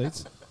from those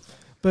seats.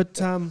 But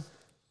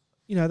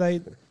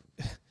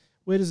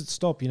where does it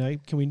stop? You know,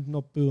 can we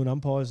not boo an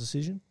umpire's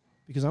decision?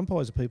 Because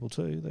umpires are people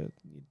too.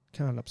 You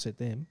can't upset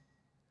them.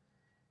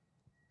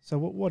 So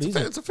what is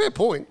it? It's a fair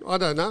point. I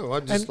don't know. I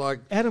just And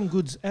Adam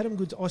Goods.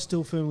 I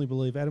still firmly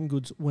believe Adam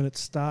Goods, when it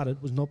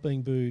started, was not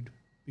being booed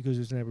because he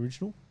was an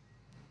Aboriginal.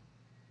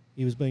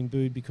 He was being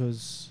booed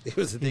because He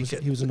was a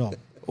dickhead. he was a knob.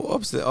 Well,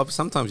 obviously,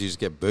 sometimes you just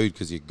get booed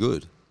because you're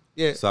good.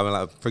 Yeah. So I mean,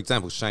 like, for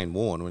example, Shane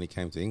Warne, when he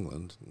came to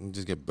England, you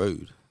just get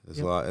booed. It's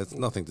Yep. like it's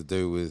nothing to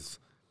do with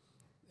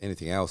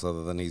anything else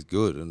other than he's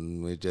good,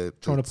 and we're just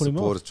Trying to put him off.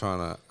 supporters trying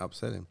to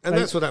upset him. And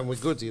that's what happened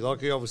with Goodsy.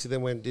 Like, he obviously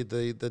then went and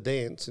did the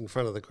dance in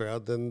front of the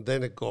crowd. Then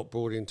it got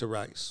brought into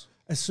race.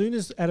 As soon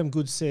as Adam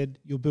Goods said,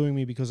 "You're booing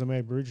me because I'm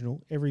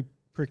Aboriginal," every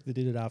prick that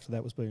did it after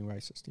that was being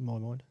racist, in my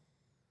mind.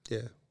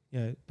 Yeah.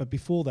 But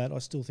before that, I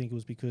still think it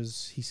was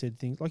because he said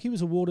things like he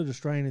was awarded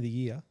Australian of the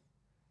Year,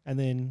 and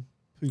then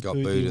Got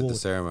poo-pooed booed the at award. the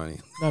ceremony.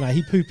 No,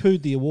 he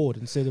poo-pooed the award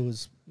and said it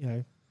was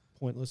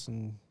pointless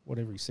and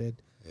whatever he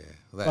said. Yeah,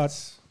 well,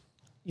 that's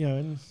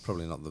And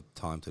probably not the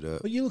time to do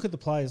it. but you look at the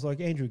players like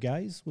Andrew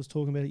Gaze was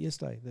talking about it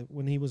yesterday, that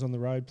when he was on the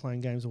road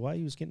playing games away,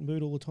 he was getting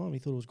booed all the time. He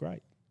thought it was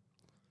great.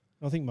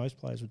 I think most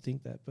players would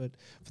think that, but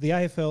for the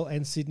AFL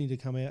and Sydney to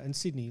come out, and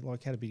Sydney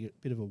had a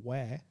bit of a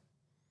wah.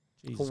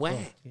 Jesus A wah?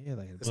 God. Yeah,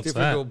 they had It's What's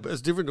different.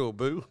 It's different to a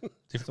boo.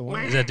 It's a wah.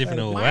 Is that different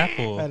to a WAP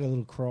They or? had a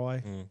little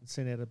cry Mm. and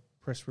sent out a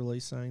press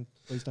release saying,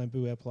 "Please don't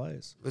boo our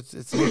players." It's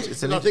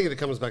And I think it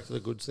comes back to the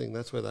goods thing.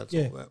 That's where that's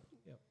all about.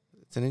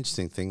 It's an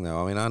interesting thing,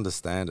 though. I mean, I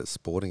understand at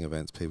sporting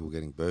events people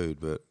getting booed,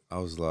 but I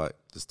was like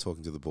just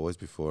talking to the boys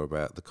before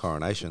about the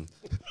coronation,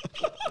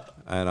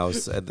 and I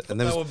was and there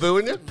They was were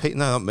booing you?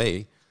 no, not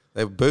me.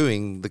 They were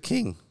booing the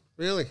king.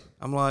 Really?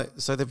 I'm like,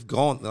 so they've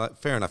gone. Like,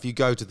 fair enough. You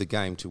go to the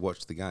game to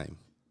watch the game,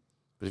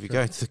 but if you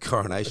go to the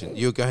coronation,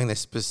 you're going there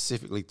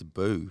specifically to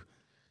boo.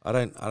 I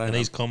don't. And know.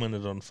 he's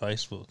commented on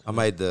Facebook. I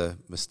made the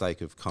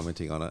mistake of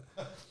commenting on it.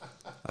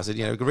 I said,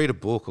 go read a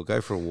book or go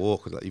for a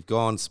walk. Like, you've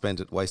gone,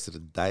 wasted a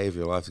day of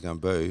your life to go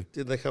and boo.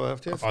 Did they come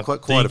after you? I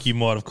quite think you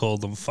might have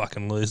called them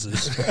fucking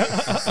losers.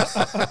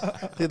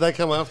 Did they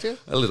come after you?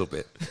 A little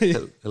bit. A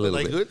Were little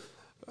they bit. good?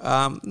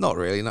 Not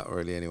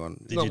really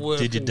anyone. Did, Not you,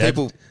 working. did your dad?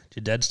 People- Did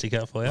your dad stick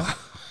up for you?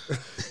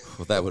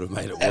 Well, that would have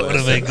made it That would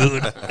worse. have been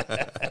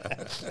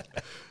good.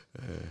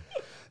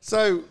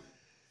 So,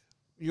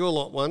 your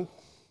lot won.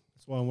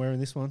 That's why I'm wearing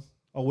this one.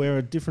 I'll wear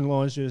a different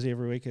Lions jersey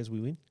every week as we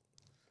win.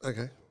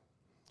 Okay.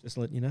 Just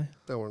letting you know.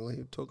 Don't want to let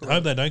you talk I about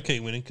hope they don't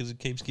keep winning because it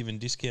keeps giving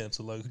discounts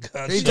to local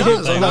cars. He So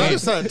does. if I they win-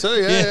 noticed that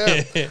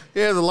too. Yeah.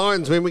 Yeah, the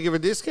Lions win, we give a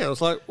discount.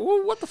 It's like,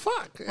 well, what the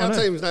fuck? Our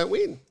know. teams don't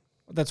win.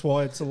 That's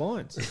why it's the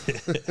Lions.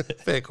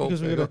 Fair call.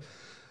 Because we fair got call.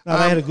 no,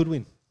 they had a good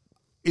win.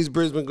 Is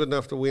Brisbane good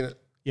enough to win it?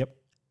 Yep,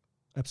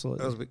 That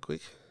absolutely. was a bit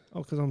quick.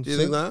 Oh, because I'm. Do you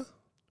think that?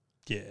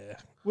 Yeah.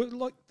 Well,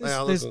 like They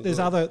are there's looking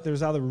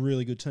there's other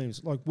really good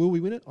teams. Like, will we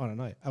win it? I don't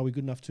know. Are we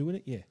good enough to win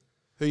it? Yeah.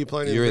 Who are you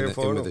playing You're in in, the the,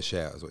 grand in final? with the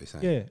shout, is what you're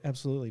saying. Yeah,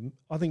 absolutely.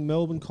 I think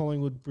Melbourne,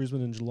 Collingwood,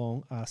 Brisbane, and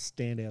Geelong are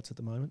standouts at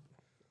the moment.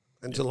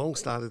 And Geelong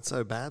started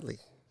so badly.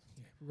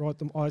 Write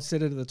them. I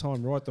said it at the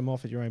time. Write them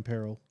off at your own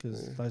peril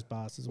because those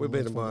bastards. We will beat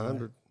always them by find a way.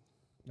 100.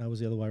 No, it was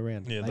the other way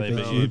around. Yeah, they beat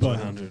beat you you by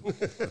by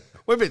 100.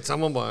 We beat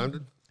someone by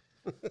 100.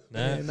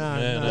 Yeah,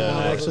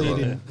 No, actually, you no.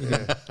 didn't. You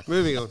didn't.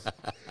 Moving on.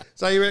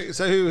 So you reckon,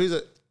 so who is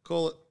it?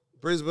 Call it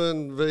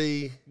Brisbane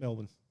v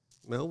Melbourne.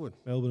 Melbourne.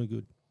 Melbourne are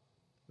good.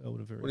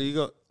 Melbourne are very What do you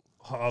got?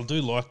 I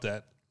do like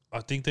that.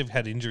 I think they've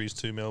had injuries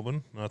to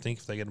Melbourne, and I think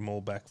if they get them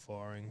all back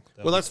firing,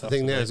 that'll Well, be that's the tough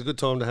thing to now. beat. It's a good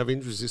time to have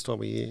injuries this time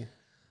of year.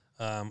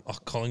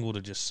 Collingwood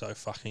are just so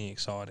fucking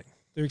exciting.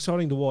 They're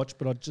exciting to watch,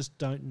 but I just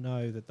don't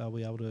know that they'll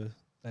be able to.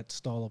 That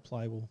style of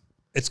play will.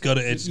 It's got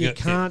to. It's You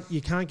got,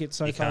 can't get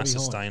so You far can't behind.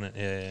 sustain it.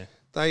 Yeah.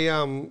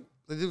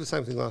 They did the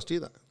same thing last year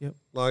though. Yep.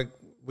 Like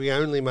we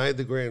only made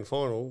the grand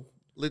final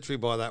literally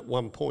by that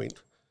 1 point.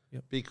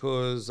 Yep.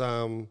 Because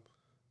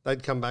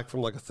they'd come back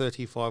from like a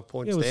 35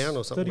 points Yeah, it was down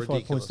or something 35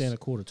 ridiculous. points down at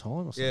quarter time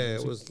or something. Yeah,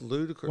 it was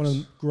ludicrous. one of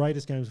the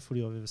greatest games of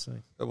footy I've ever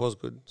seen. It was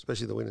good,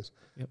 especially the winners.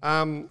 Yep.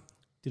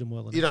 Did them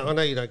well. You know, I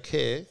know you don't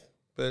care,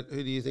 but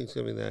who do you think's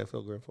going to be in the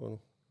AFL grand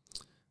final?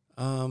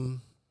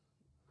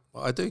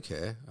 Well, I do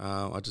care.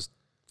 I just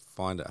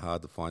find it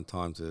hard to find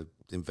time to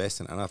invest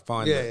in it. And I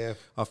find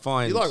I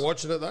find You like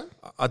watching it though?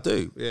 I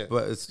do. Yeah.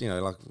 But it's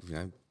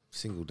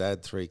single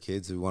dad, 3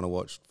 kids who want to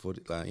watch footy,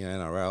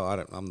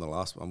 NRL. I'm the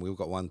last one. We've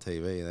got one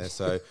TV there,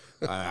 so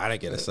I don't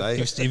get a say.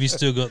 Have you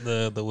still got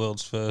the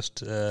world's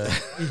first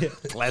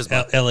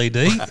Plasma LED?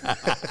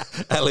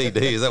 LED,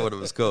 is that what it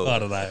was called? I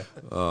don't know.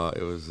 Oh,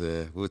 it was.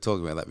 We were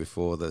talking about that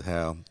before. That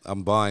how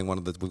I'm buying one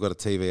of the. We've got a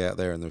TV out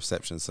there in the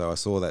reception, so I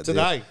saw that deal.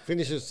 Today,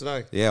 finishes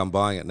today. Yeah, I'm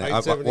buying it now.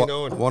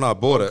 $8.79. When I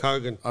bought it,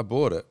 Kogan. I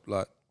bought it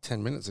like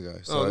 10 minutes ago.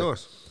 So, Oh,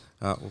 nice.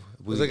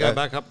 Does it go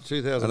back up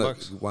to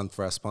 $2,000? One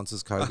for our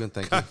sponsors, Kogan.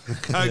 Thank you.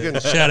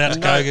 Kogan. Shout out to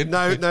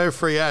Kogan. No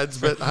free ads,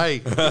 but hey,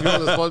 if you want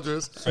to sponsor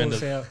us. Friend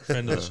Sort us out.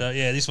 friend of the show.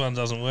 Yeah, this one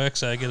doesn't work,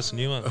 so get us a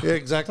new one. Yeah,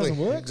 exactly.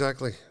 Doesn't work?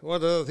 Exactly.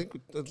 Well, I think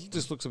it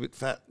just looks a bit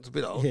fat. It's a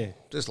bit old. Yeah.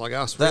 Just like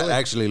us, That really.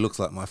 actually looks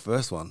like my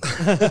first one.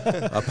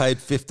 I paid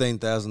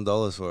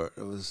 $15,000 for it.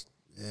 It was,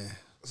 yeah.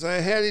 So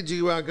how did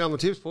you go on the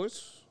tips,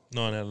 boys?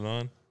 9 out of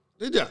 9.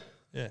 Did you?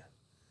 Yeah.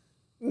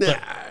 No.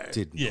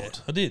 Did Yeah,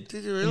 not. I did.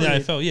 Did you In really?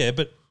 the AFL, yeah,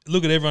 but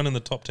look at everyone in the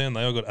top 10.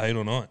 They all got 8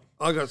 or 9.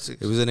 I got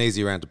 6. It was an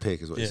easy round to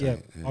pick, is what Yeah. you're Yeah,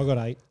 saying. I got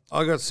 8.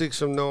 I got 6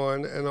 from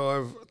 9, and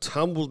I've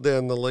tumbled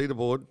down the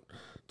leaderboard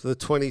to the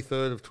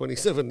 23rd of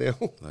 27 now.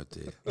 Oh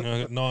dear. And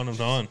I got 9 of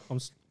 9. I'm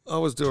I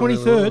was doing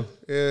 23rd?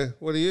 Yeah.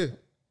 What are you?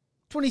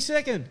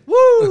 22nd.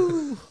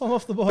 Woo! I'm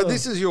off the bottom. But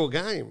this is your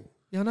game.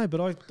 Yeah, I know,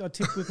 but I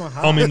tipped with my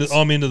heart.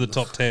 I'm into the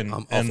top 10, I'm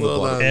off and the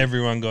bottom.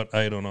 everyone got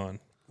 8 or 9.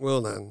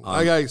 Well done.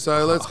 Okay,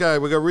 so let's go.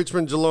 We've got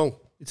Richmond, Geelong.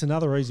 It's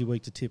another easy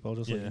week to tip. I'll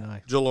just let Yeah. you know.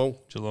 Geelong.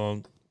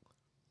 Geelong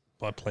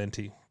by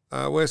plenty.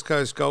 West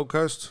Coast, Gold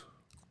Coast.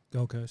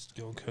 Gold Coast.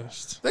 Gold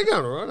Coast. They're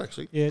going all right,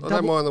 actually. Yeah, I don't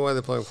double- mind the way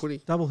they're playing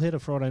footy. Double header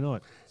Friday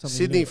night. Something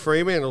Sydney, new.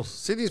 Fremantle.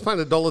 Sydney's paying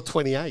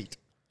 $1.28.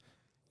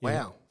 Yeah.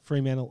 Wow.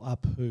 Fremantle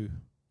up who?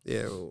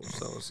 Yeah, well,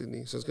 so was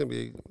Sydney. So it's going to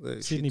be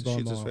the Sydney by a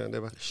shittest mile. round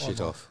ever. Shit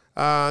off.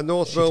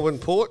 North Melbourne,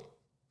 Port.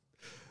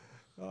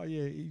 Oh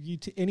yeah,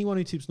 anyone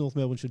who tips North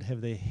Melbourne should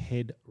have their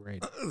head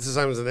red. It's the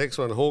same as the next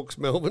one. Hawks,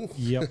 Melbourne.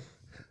 Yep,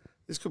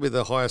 This could be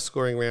the highest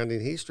scoring round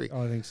in history.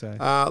 I think so.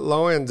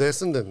 Lions,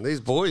 Essendon.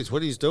 These boys,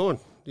 what he's doing?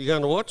 You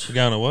going to watch? We're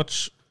going to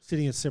watch.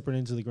 Sitting at separate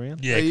ends of the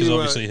ground. Yeah, Are because you,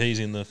 obviously he's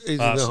in the He's in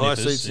far the high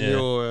sniffers, seats yeah. in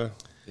your...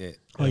 Yeah.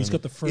 Oh, he's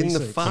got the free in the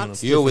seats.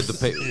 fart. You're with the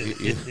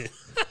people.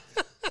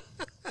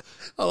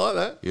 I like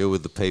that. You're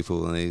with the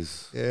people, and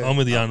he's Yeah. I'm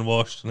with the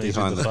unwashed and he's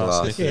Behind with the the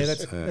fast glass.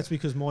 sniffers. Yeah, that's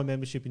because my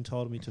membership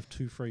entitled me to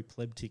 2 free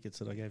pleb tickets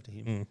that I gave to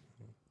him. Mm.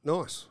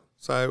 Nice.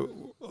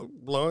 So,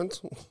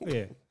 Lions, Yeah,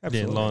 Yeah,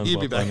 absolutely. Lions you'd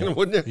be like backing that. them,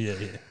 wouldn't you? Yeah,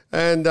 yeah.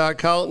 And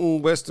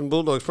Carlton, Western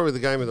Bulldogs, probably the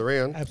game of the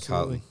round.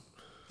 Absolutely.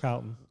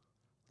 Carlton.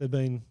 They've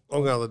been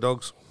I'm going the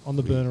Dogs. on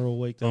the burner all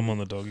week. I'm on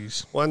the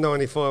doggies.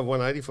 195,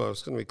 185.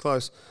 It's going to be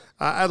close.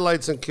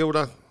 Adelaide, St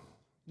Kilda.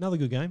 Another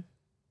good game.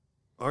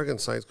 I reckon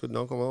Saints could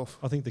knock them off.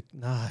 I think the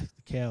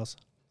Cows.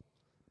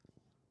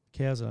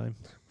 Cows at home.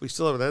 We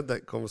still haven't had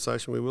that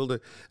conversation. We will do.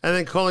 And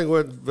then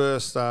Collingwood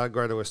versus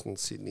Greater Western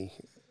Sydney.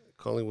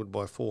 Collingwood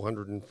by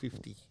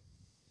 450,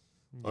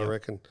 I Yep.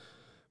 reckon.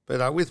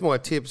 But with my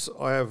tips,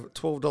 I have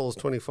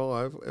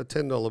 $12.25, a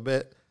 $10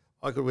 bet.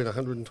 I could win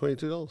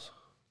 $122.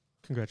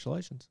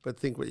 Congratulations. But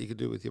think what you could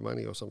do with your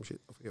money or some shit.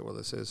 I forget what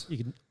that says.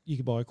 You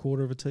could buy a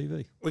quarter of a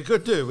TV. We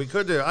could do.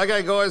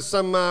 Okay, guys,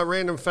 some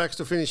random facts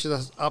to finish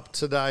us up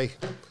today.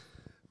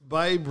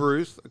 Babe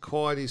Ruth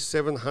acquired his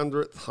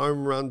 700th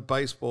home run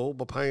baseball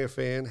by paying a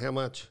fan how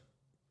much?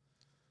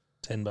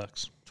 $10.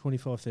 It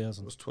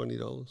 25,000. was $20.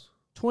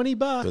 $20.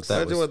 But that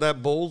Imagine was what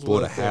that ball's bought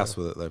a worth house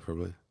now. with it though.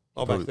 Probably.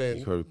 Oh, Probably- back then.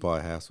 You could probably buy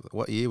a house with it.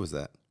 What year was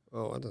that?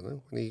 Oh, I don't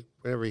know.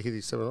 Whenever he hit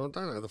his 7, I don't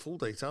know the full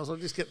details. I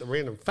just get the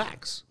random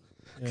facts.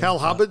 Yeah. Cal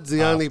Hubbard's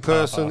the only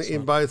person pass,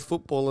 in mate. both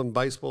football and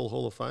baseball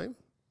Hall of Fame.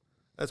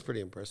 That's pretty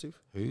impressive.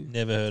 Who?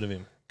 Never heard of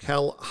him.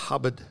 Cal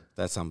Hubbard.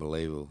 That's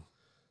unbelievable.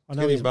 I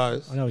Get him his,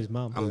 both. I know his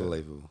mum.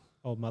 Unbelievable.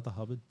 Old Mother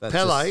Hubbard. That's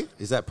Pele?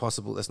 is that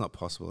possible? That's not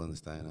possible in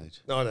this day and age.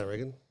 No, I don't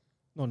reckon.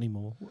 Not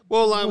anymore.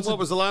 Well, Was what it-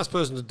 was the last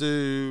person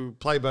to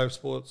play both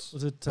sports?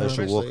 Was it Herschel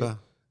Especially- Walker,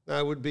 No,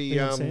 it would be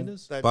Deion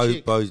Sanders? that Bo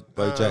chick.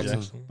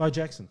 Jackson, Bo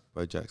Jackson?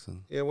 Bo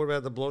Jackson. Yeah, what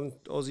about the blonde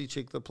Aussie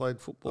chick that played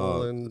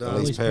football Oh, and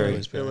Elise Perry.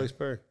 Elise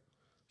Perry.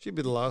 She'd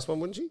be the last one,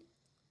 wouldn't she?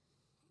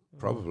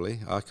 Probably.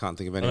 I can't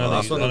think of I anyone don't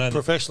Last else. think- one I don't-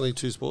 professionally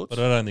 2 sports. But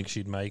I don't think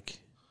she'd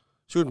make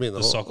She wouldn't be in the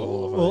the Hall. soccer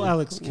Hall of Fame. Well,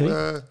 Alex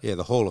Keith. Yeah,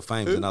 the Hall of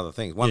Fame's Who? another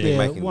thing. One Yeah. thing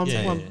Yeah,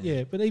 making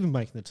Yeah. but even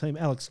making the team.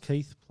 Alex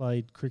Keith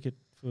played cricket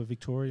for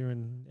Victoria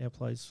and now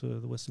plays for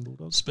the Western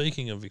Bulldogs.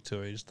 Speaking of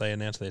Victoria's, they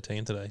announced their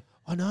team today.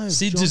 I know.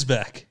 Sids John, is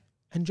back.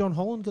 and John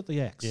Holland got the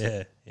axe.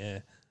 Yeah, yeah.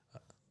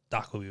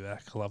 Duck will be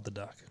back. I love the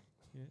duck.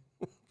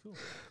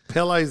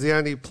 Pele's the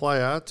only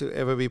player to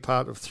ever be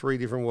part of 3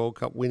 different World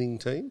Cup winning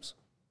teams.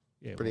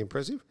 Yeah, Pretty well,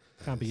 impressive.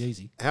 can't be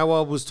easy. How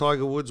old was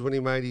Tiger Woods when he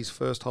made his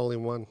first hole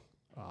in one?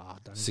 Ah,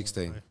 don't even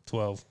 16. know.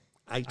 12.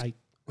 8. 8.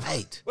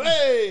 8.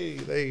 Hey,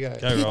 there you go.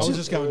 Go I roll. was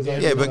just going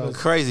down. Yeah, to but those.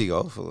 crazy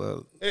golf.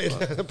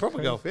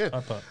 Proper golf, yeah.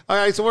 Up, up.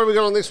 Okay, so what have we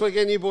got on this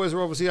weekend? You boys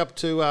are obviously up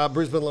to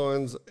Brisbane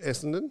Lions,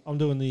 Essendon. I'm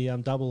doing the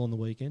double on the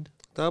weekend.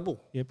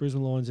 Double. Yeah,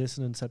 Brisbane Lions,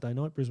 Essendon Saturday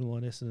night. Brisbane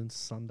Lions, Essendon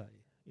Sunday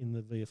in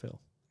the VFL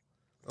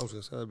I was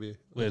going to say that'd be...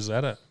 Where's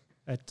that at?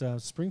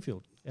 at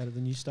Springfield out of the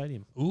new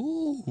stadium.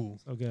 Ooh.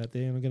 I'll go out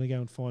there and I'm going to go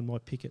and find my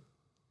picket.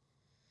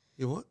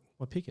 You what?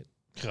 My picket.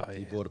 Oh, You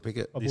yeah. bought a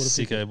picket. I bought a This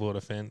picket. sicko bought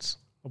a fence.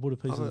 I bought a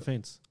piece of the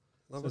fence.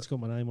 Love So it's got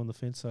my name on the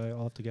fence, so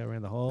I'll have to go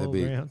around the whole There'll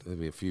be round. there'll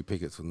be a few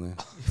pickets on there.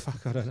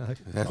 Fuck, I don't know.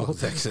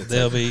 Adelaide exit.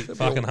 There'll be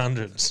fucking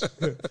hundreds.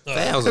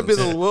 That'd be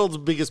the world's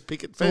biggest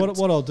picket So fence.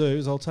 what I'll do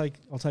is I'll take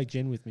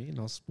Jen with me, and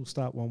we'll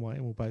start one way,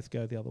 and we'll both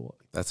go the other way.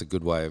 That's a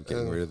good way of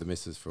getting rid of the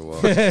missus for a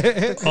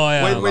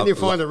while. When you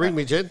find it, ring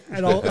me, Jen.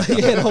 And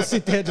I'll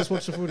sit there and just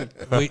watch the footy.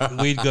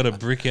 We'd got a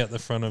brick out the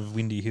front of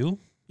Windy Hill,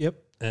 Yep.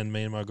 and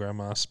me and my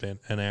grandma spent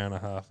an hour and a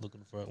half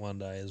looking for it one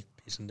day. It was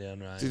pissing down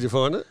rain. Did you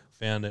find it?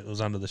 Found it was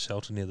under the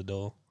shelter near the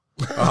door.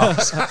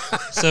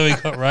 So we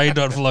got rained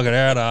on for like an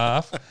hour and a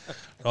half.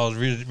 I was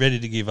ready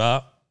to give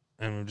up,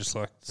 and we're just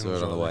like, Saw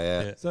it on the way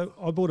out. Yeah. So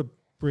I bought a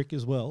brick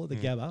as well at the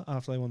Gabba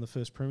after they won the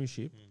first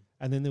premiership,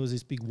 and then there was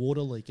this big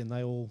water leak, and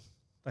they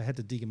had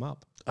to dig them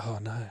up. Oh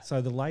no! So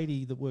the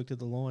lady that worked at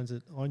the lines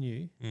that I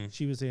knew,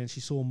 she was there and she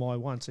saw my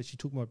one, so she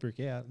took my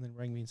brick out and then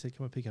rang me and said,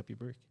 "Come and pick up your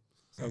brick."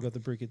 So I got the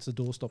brick. It's the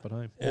doorstop at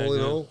home. All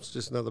in all, it's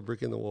just another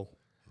brick in the wall.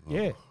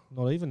 Yeah,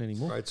 not even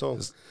anymore. Great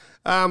songs.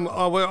 I'm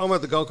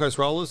at the Gold Coast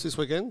Rollers this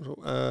weekend,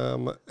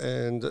 and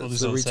this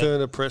it's the on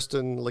return of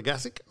Preston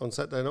Legasic on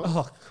Saturday night.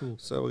 Oh, cool.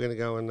 So we're going to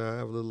go and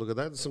have a little look at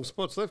that. There's some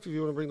spots left if you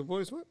want to bring the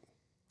boys, mate.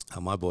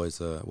 My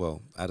boys,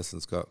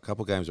 Addison's got a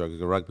couple games. I've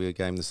got a rugby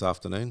game this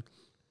afternoon.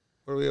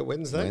 What are we at,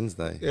 Wednesday?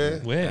 Wednesday. Yeah.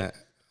 Where?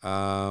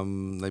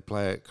 They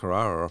play at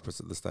Carrara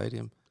opposite the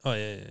stadium. Oh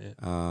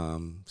yeah.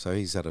 So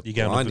he's had a You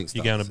blinding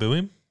going to start. boo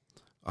him?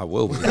 I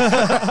will be.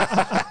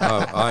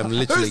 I'm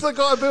literally. Who's the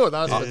guy doing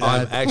that?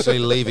 I'm actually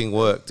leaving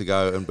work to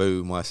go and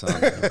boo my son.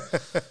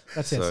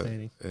 That's So,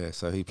 outstanding. yeah,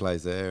 so he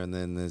plays there, and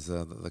then there's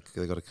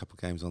they got a couple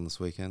of games on this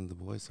weekend. The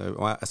boys. So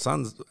my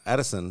son's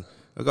Addison.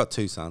 I've got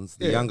two sons.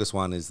 The youngest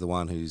one is the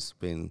one who's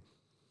been,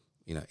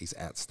 he's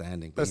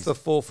outstanding. That's the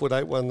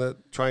 4'8" one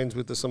that trains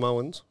with the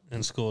Samoans.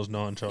 And scores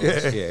 9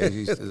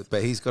 tries.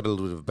 But he's got a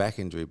little bit of a back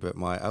injury. But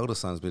my older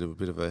son's been a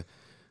bit of a.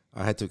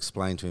 I had to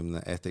explain to him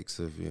the ethics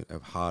of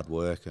hard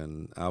work,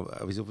 and I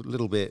was a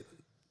little bit,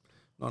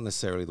 not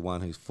necessarily the one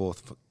who's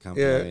fourth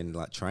company in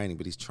like training,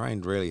 but he's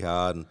trained really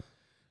hard. And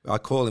I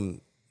call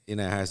him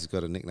in our house. He's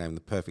got a nickname, the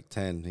Perfect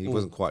 10. He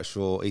wasn't quite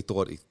sure. He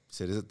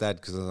said, "Is it Dad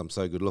because I'm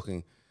so good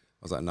looking?"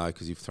 I was like, "No,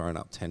 because you've thrown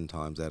up 10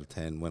 times out of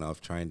 10 when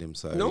I've trained him."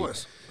 So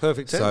Nice,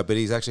 perfect 10. So, but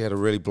he's actually had a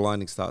really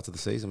blinding start to the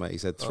season, mate.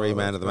 He's had 3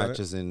 man of the great.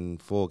 matches in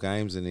 4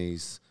 games, and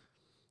he's.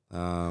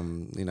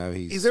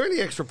 He's Is there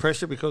any extra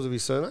pressure because of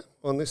his surname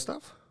on this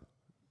stuff?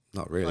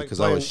 not really like because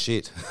I was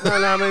playing- shit. No,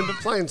 I mean, but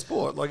playing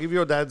sport. Like, if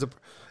your dad's an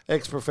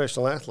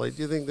ex-professional athlete,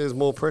 do you think there's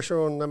more pressure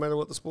on no matter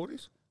what the sport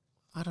is?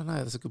 I don't know.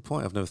 That's a good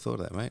point. I've never thought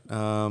of that, mate.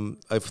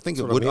 I think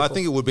it what I'm would. here I for.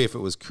 think it would be if it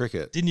was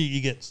cricket. Didn't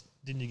you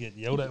get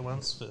yelled at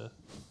once for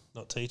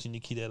not teaching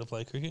your kid how to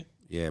play cricket?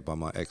 Yeah, by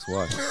my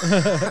ex-wife.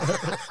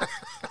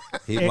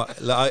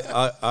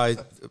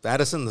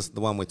 Addison,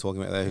 the one we're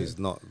talking about there, who's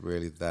not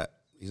really that.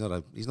 He's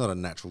not a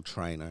natural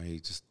trainer. He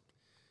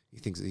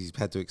thinks he's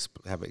had to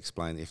have it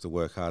explained. You have to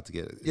work hard to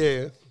get it.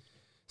 Yeah.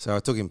 So I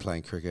took him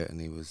playing cricket,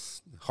 and he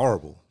was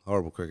horrible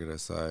cricketer.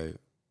 So,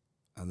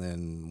 and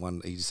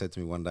then he just said to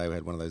me one day, we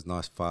had one of those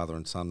nice father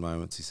and son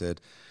moments. He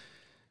said,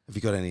 "Have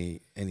you got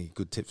any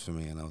good tips for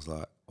me?" And I was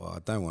like, "Well, I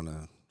don't want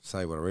to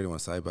say what I really want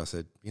to say, but I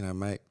said,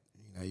 mate,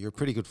 you're a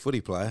pretty good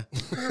footy player."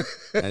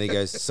 And he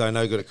goes, "So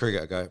no good at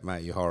cricket?" I go,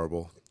 "Mate, you're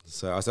horrible."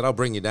 So I said, "I'll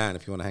bring you down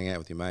if you want to hang out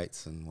with your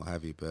mates and what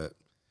have you, but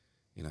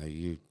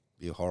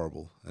you're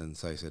horrible." And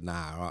so he said,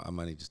 "Nah, I'm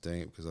only just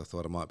doing it because I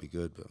thought I might be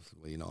good," but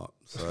well, you're not.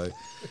 So,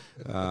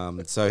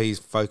 so he's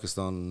focused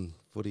on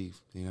footy,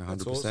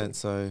 100%. awesome.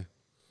 So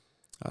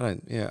I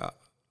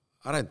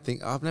don't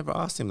think I've never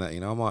asked him that.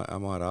 I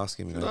might ask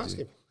him. Ask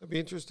him. That'd be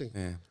interesting.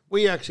 Yeah.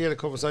 We actually had a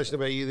conversation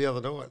about you the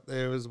other night.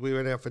 We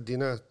went out for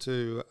dinner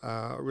to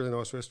a really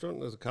nice restaurant.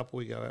 There's a couple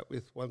we go out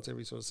with once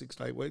every sort of 6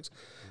 to 8 weeks,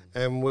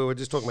 and we were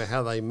just talking about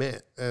how they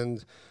met.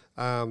 And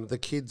the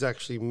kids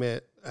actually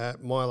met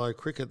at Milo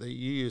Cricket that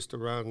you used to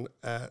run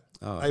at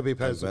AB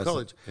Patterson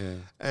College. Yeah.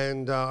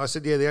 And I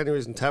said, the only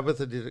reason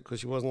Tabitha did it because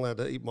she wasn't allowed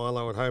to eat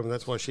Milo at home, and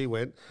that's why she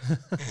went.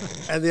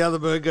 And the other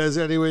bird goes,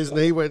 the only reason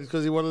he went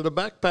because he wanted a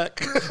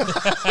backpack.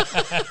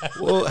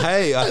 Well,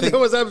 hey, I think There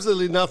was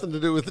absolutely nothing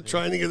to do with the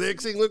training of the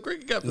ex-England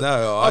cricket captain.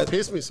 No, I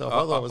pissed myself.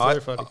 I thought it was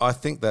very funny. I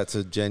think that's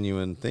a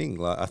genuine thing.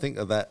 Like I think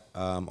of that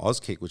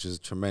Auskick, which is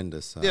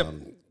tremendous.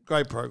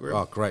 Great program.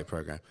 Oh, great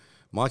program.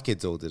 My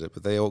kids all did it,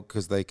 but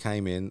because they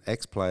came in,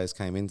 ex-players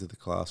came into the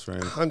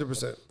classroom.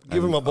 100%.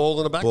 Give them a ball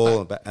and a backpack.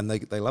 Ball and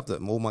they loved it.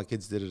 And all my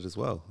kids did it as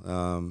well.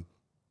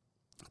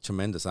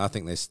 Tremendous. I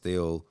think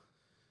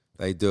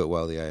they do it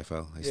well, the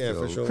AFL. Yeah,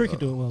 for sure.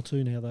 Cricket do it well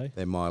too now, though.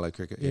 They're Milo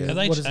Cricket. Yeah. Yeah. Have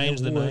they What is it now,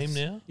 changed the name Woolworths?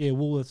 now? Yeah,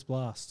 Woolworths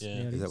Blast.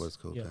 Yeah. now it Is that what it's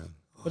called? Yeah. Yeah.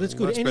 But it's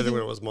good. Much better Anything,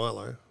 when it was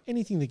Milo.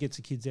 anything that gets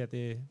the kids out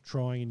there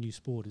trying a new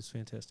sport is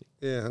fantastic.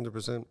 Yeah,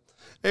 100%.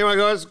 Anyway,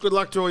 guys, good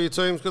luck to all your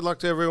teams. Good luck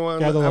to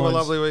everyone. Go the Have a Lions.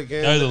 lovely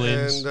weekend. Go the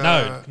Lins. And,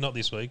 No, not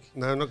this week.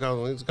 No, not go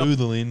the Lins. Go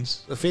the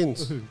Lins. The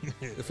Finns.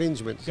 The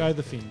Finns, you meant. Go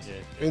the Finns. Yeah.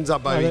 Finns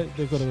up, No, baby.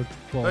 they've got a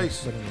ball.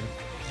 Peace. But anyway.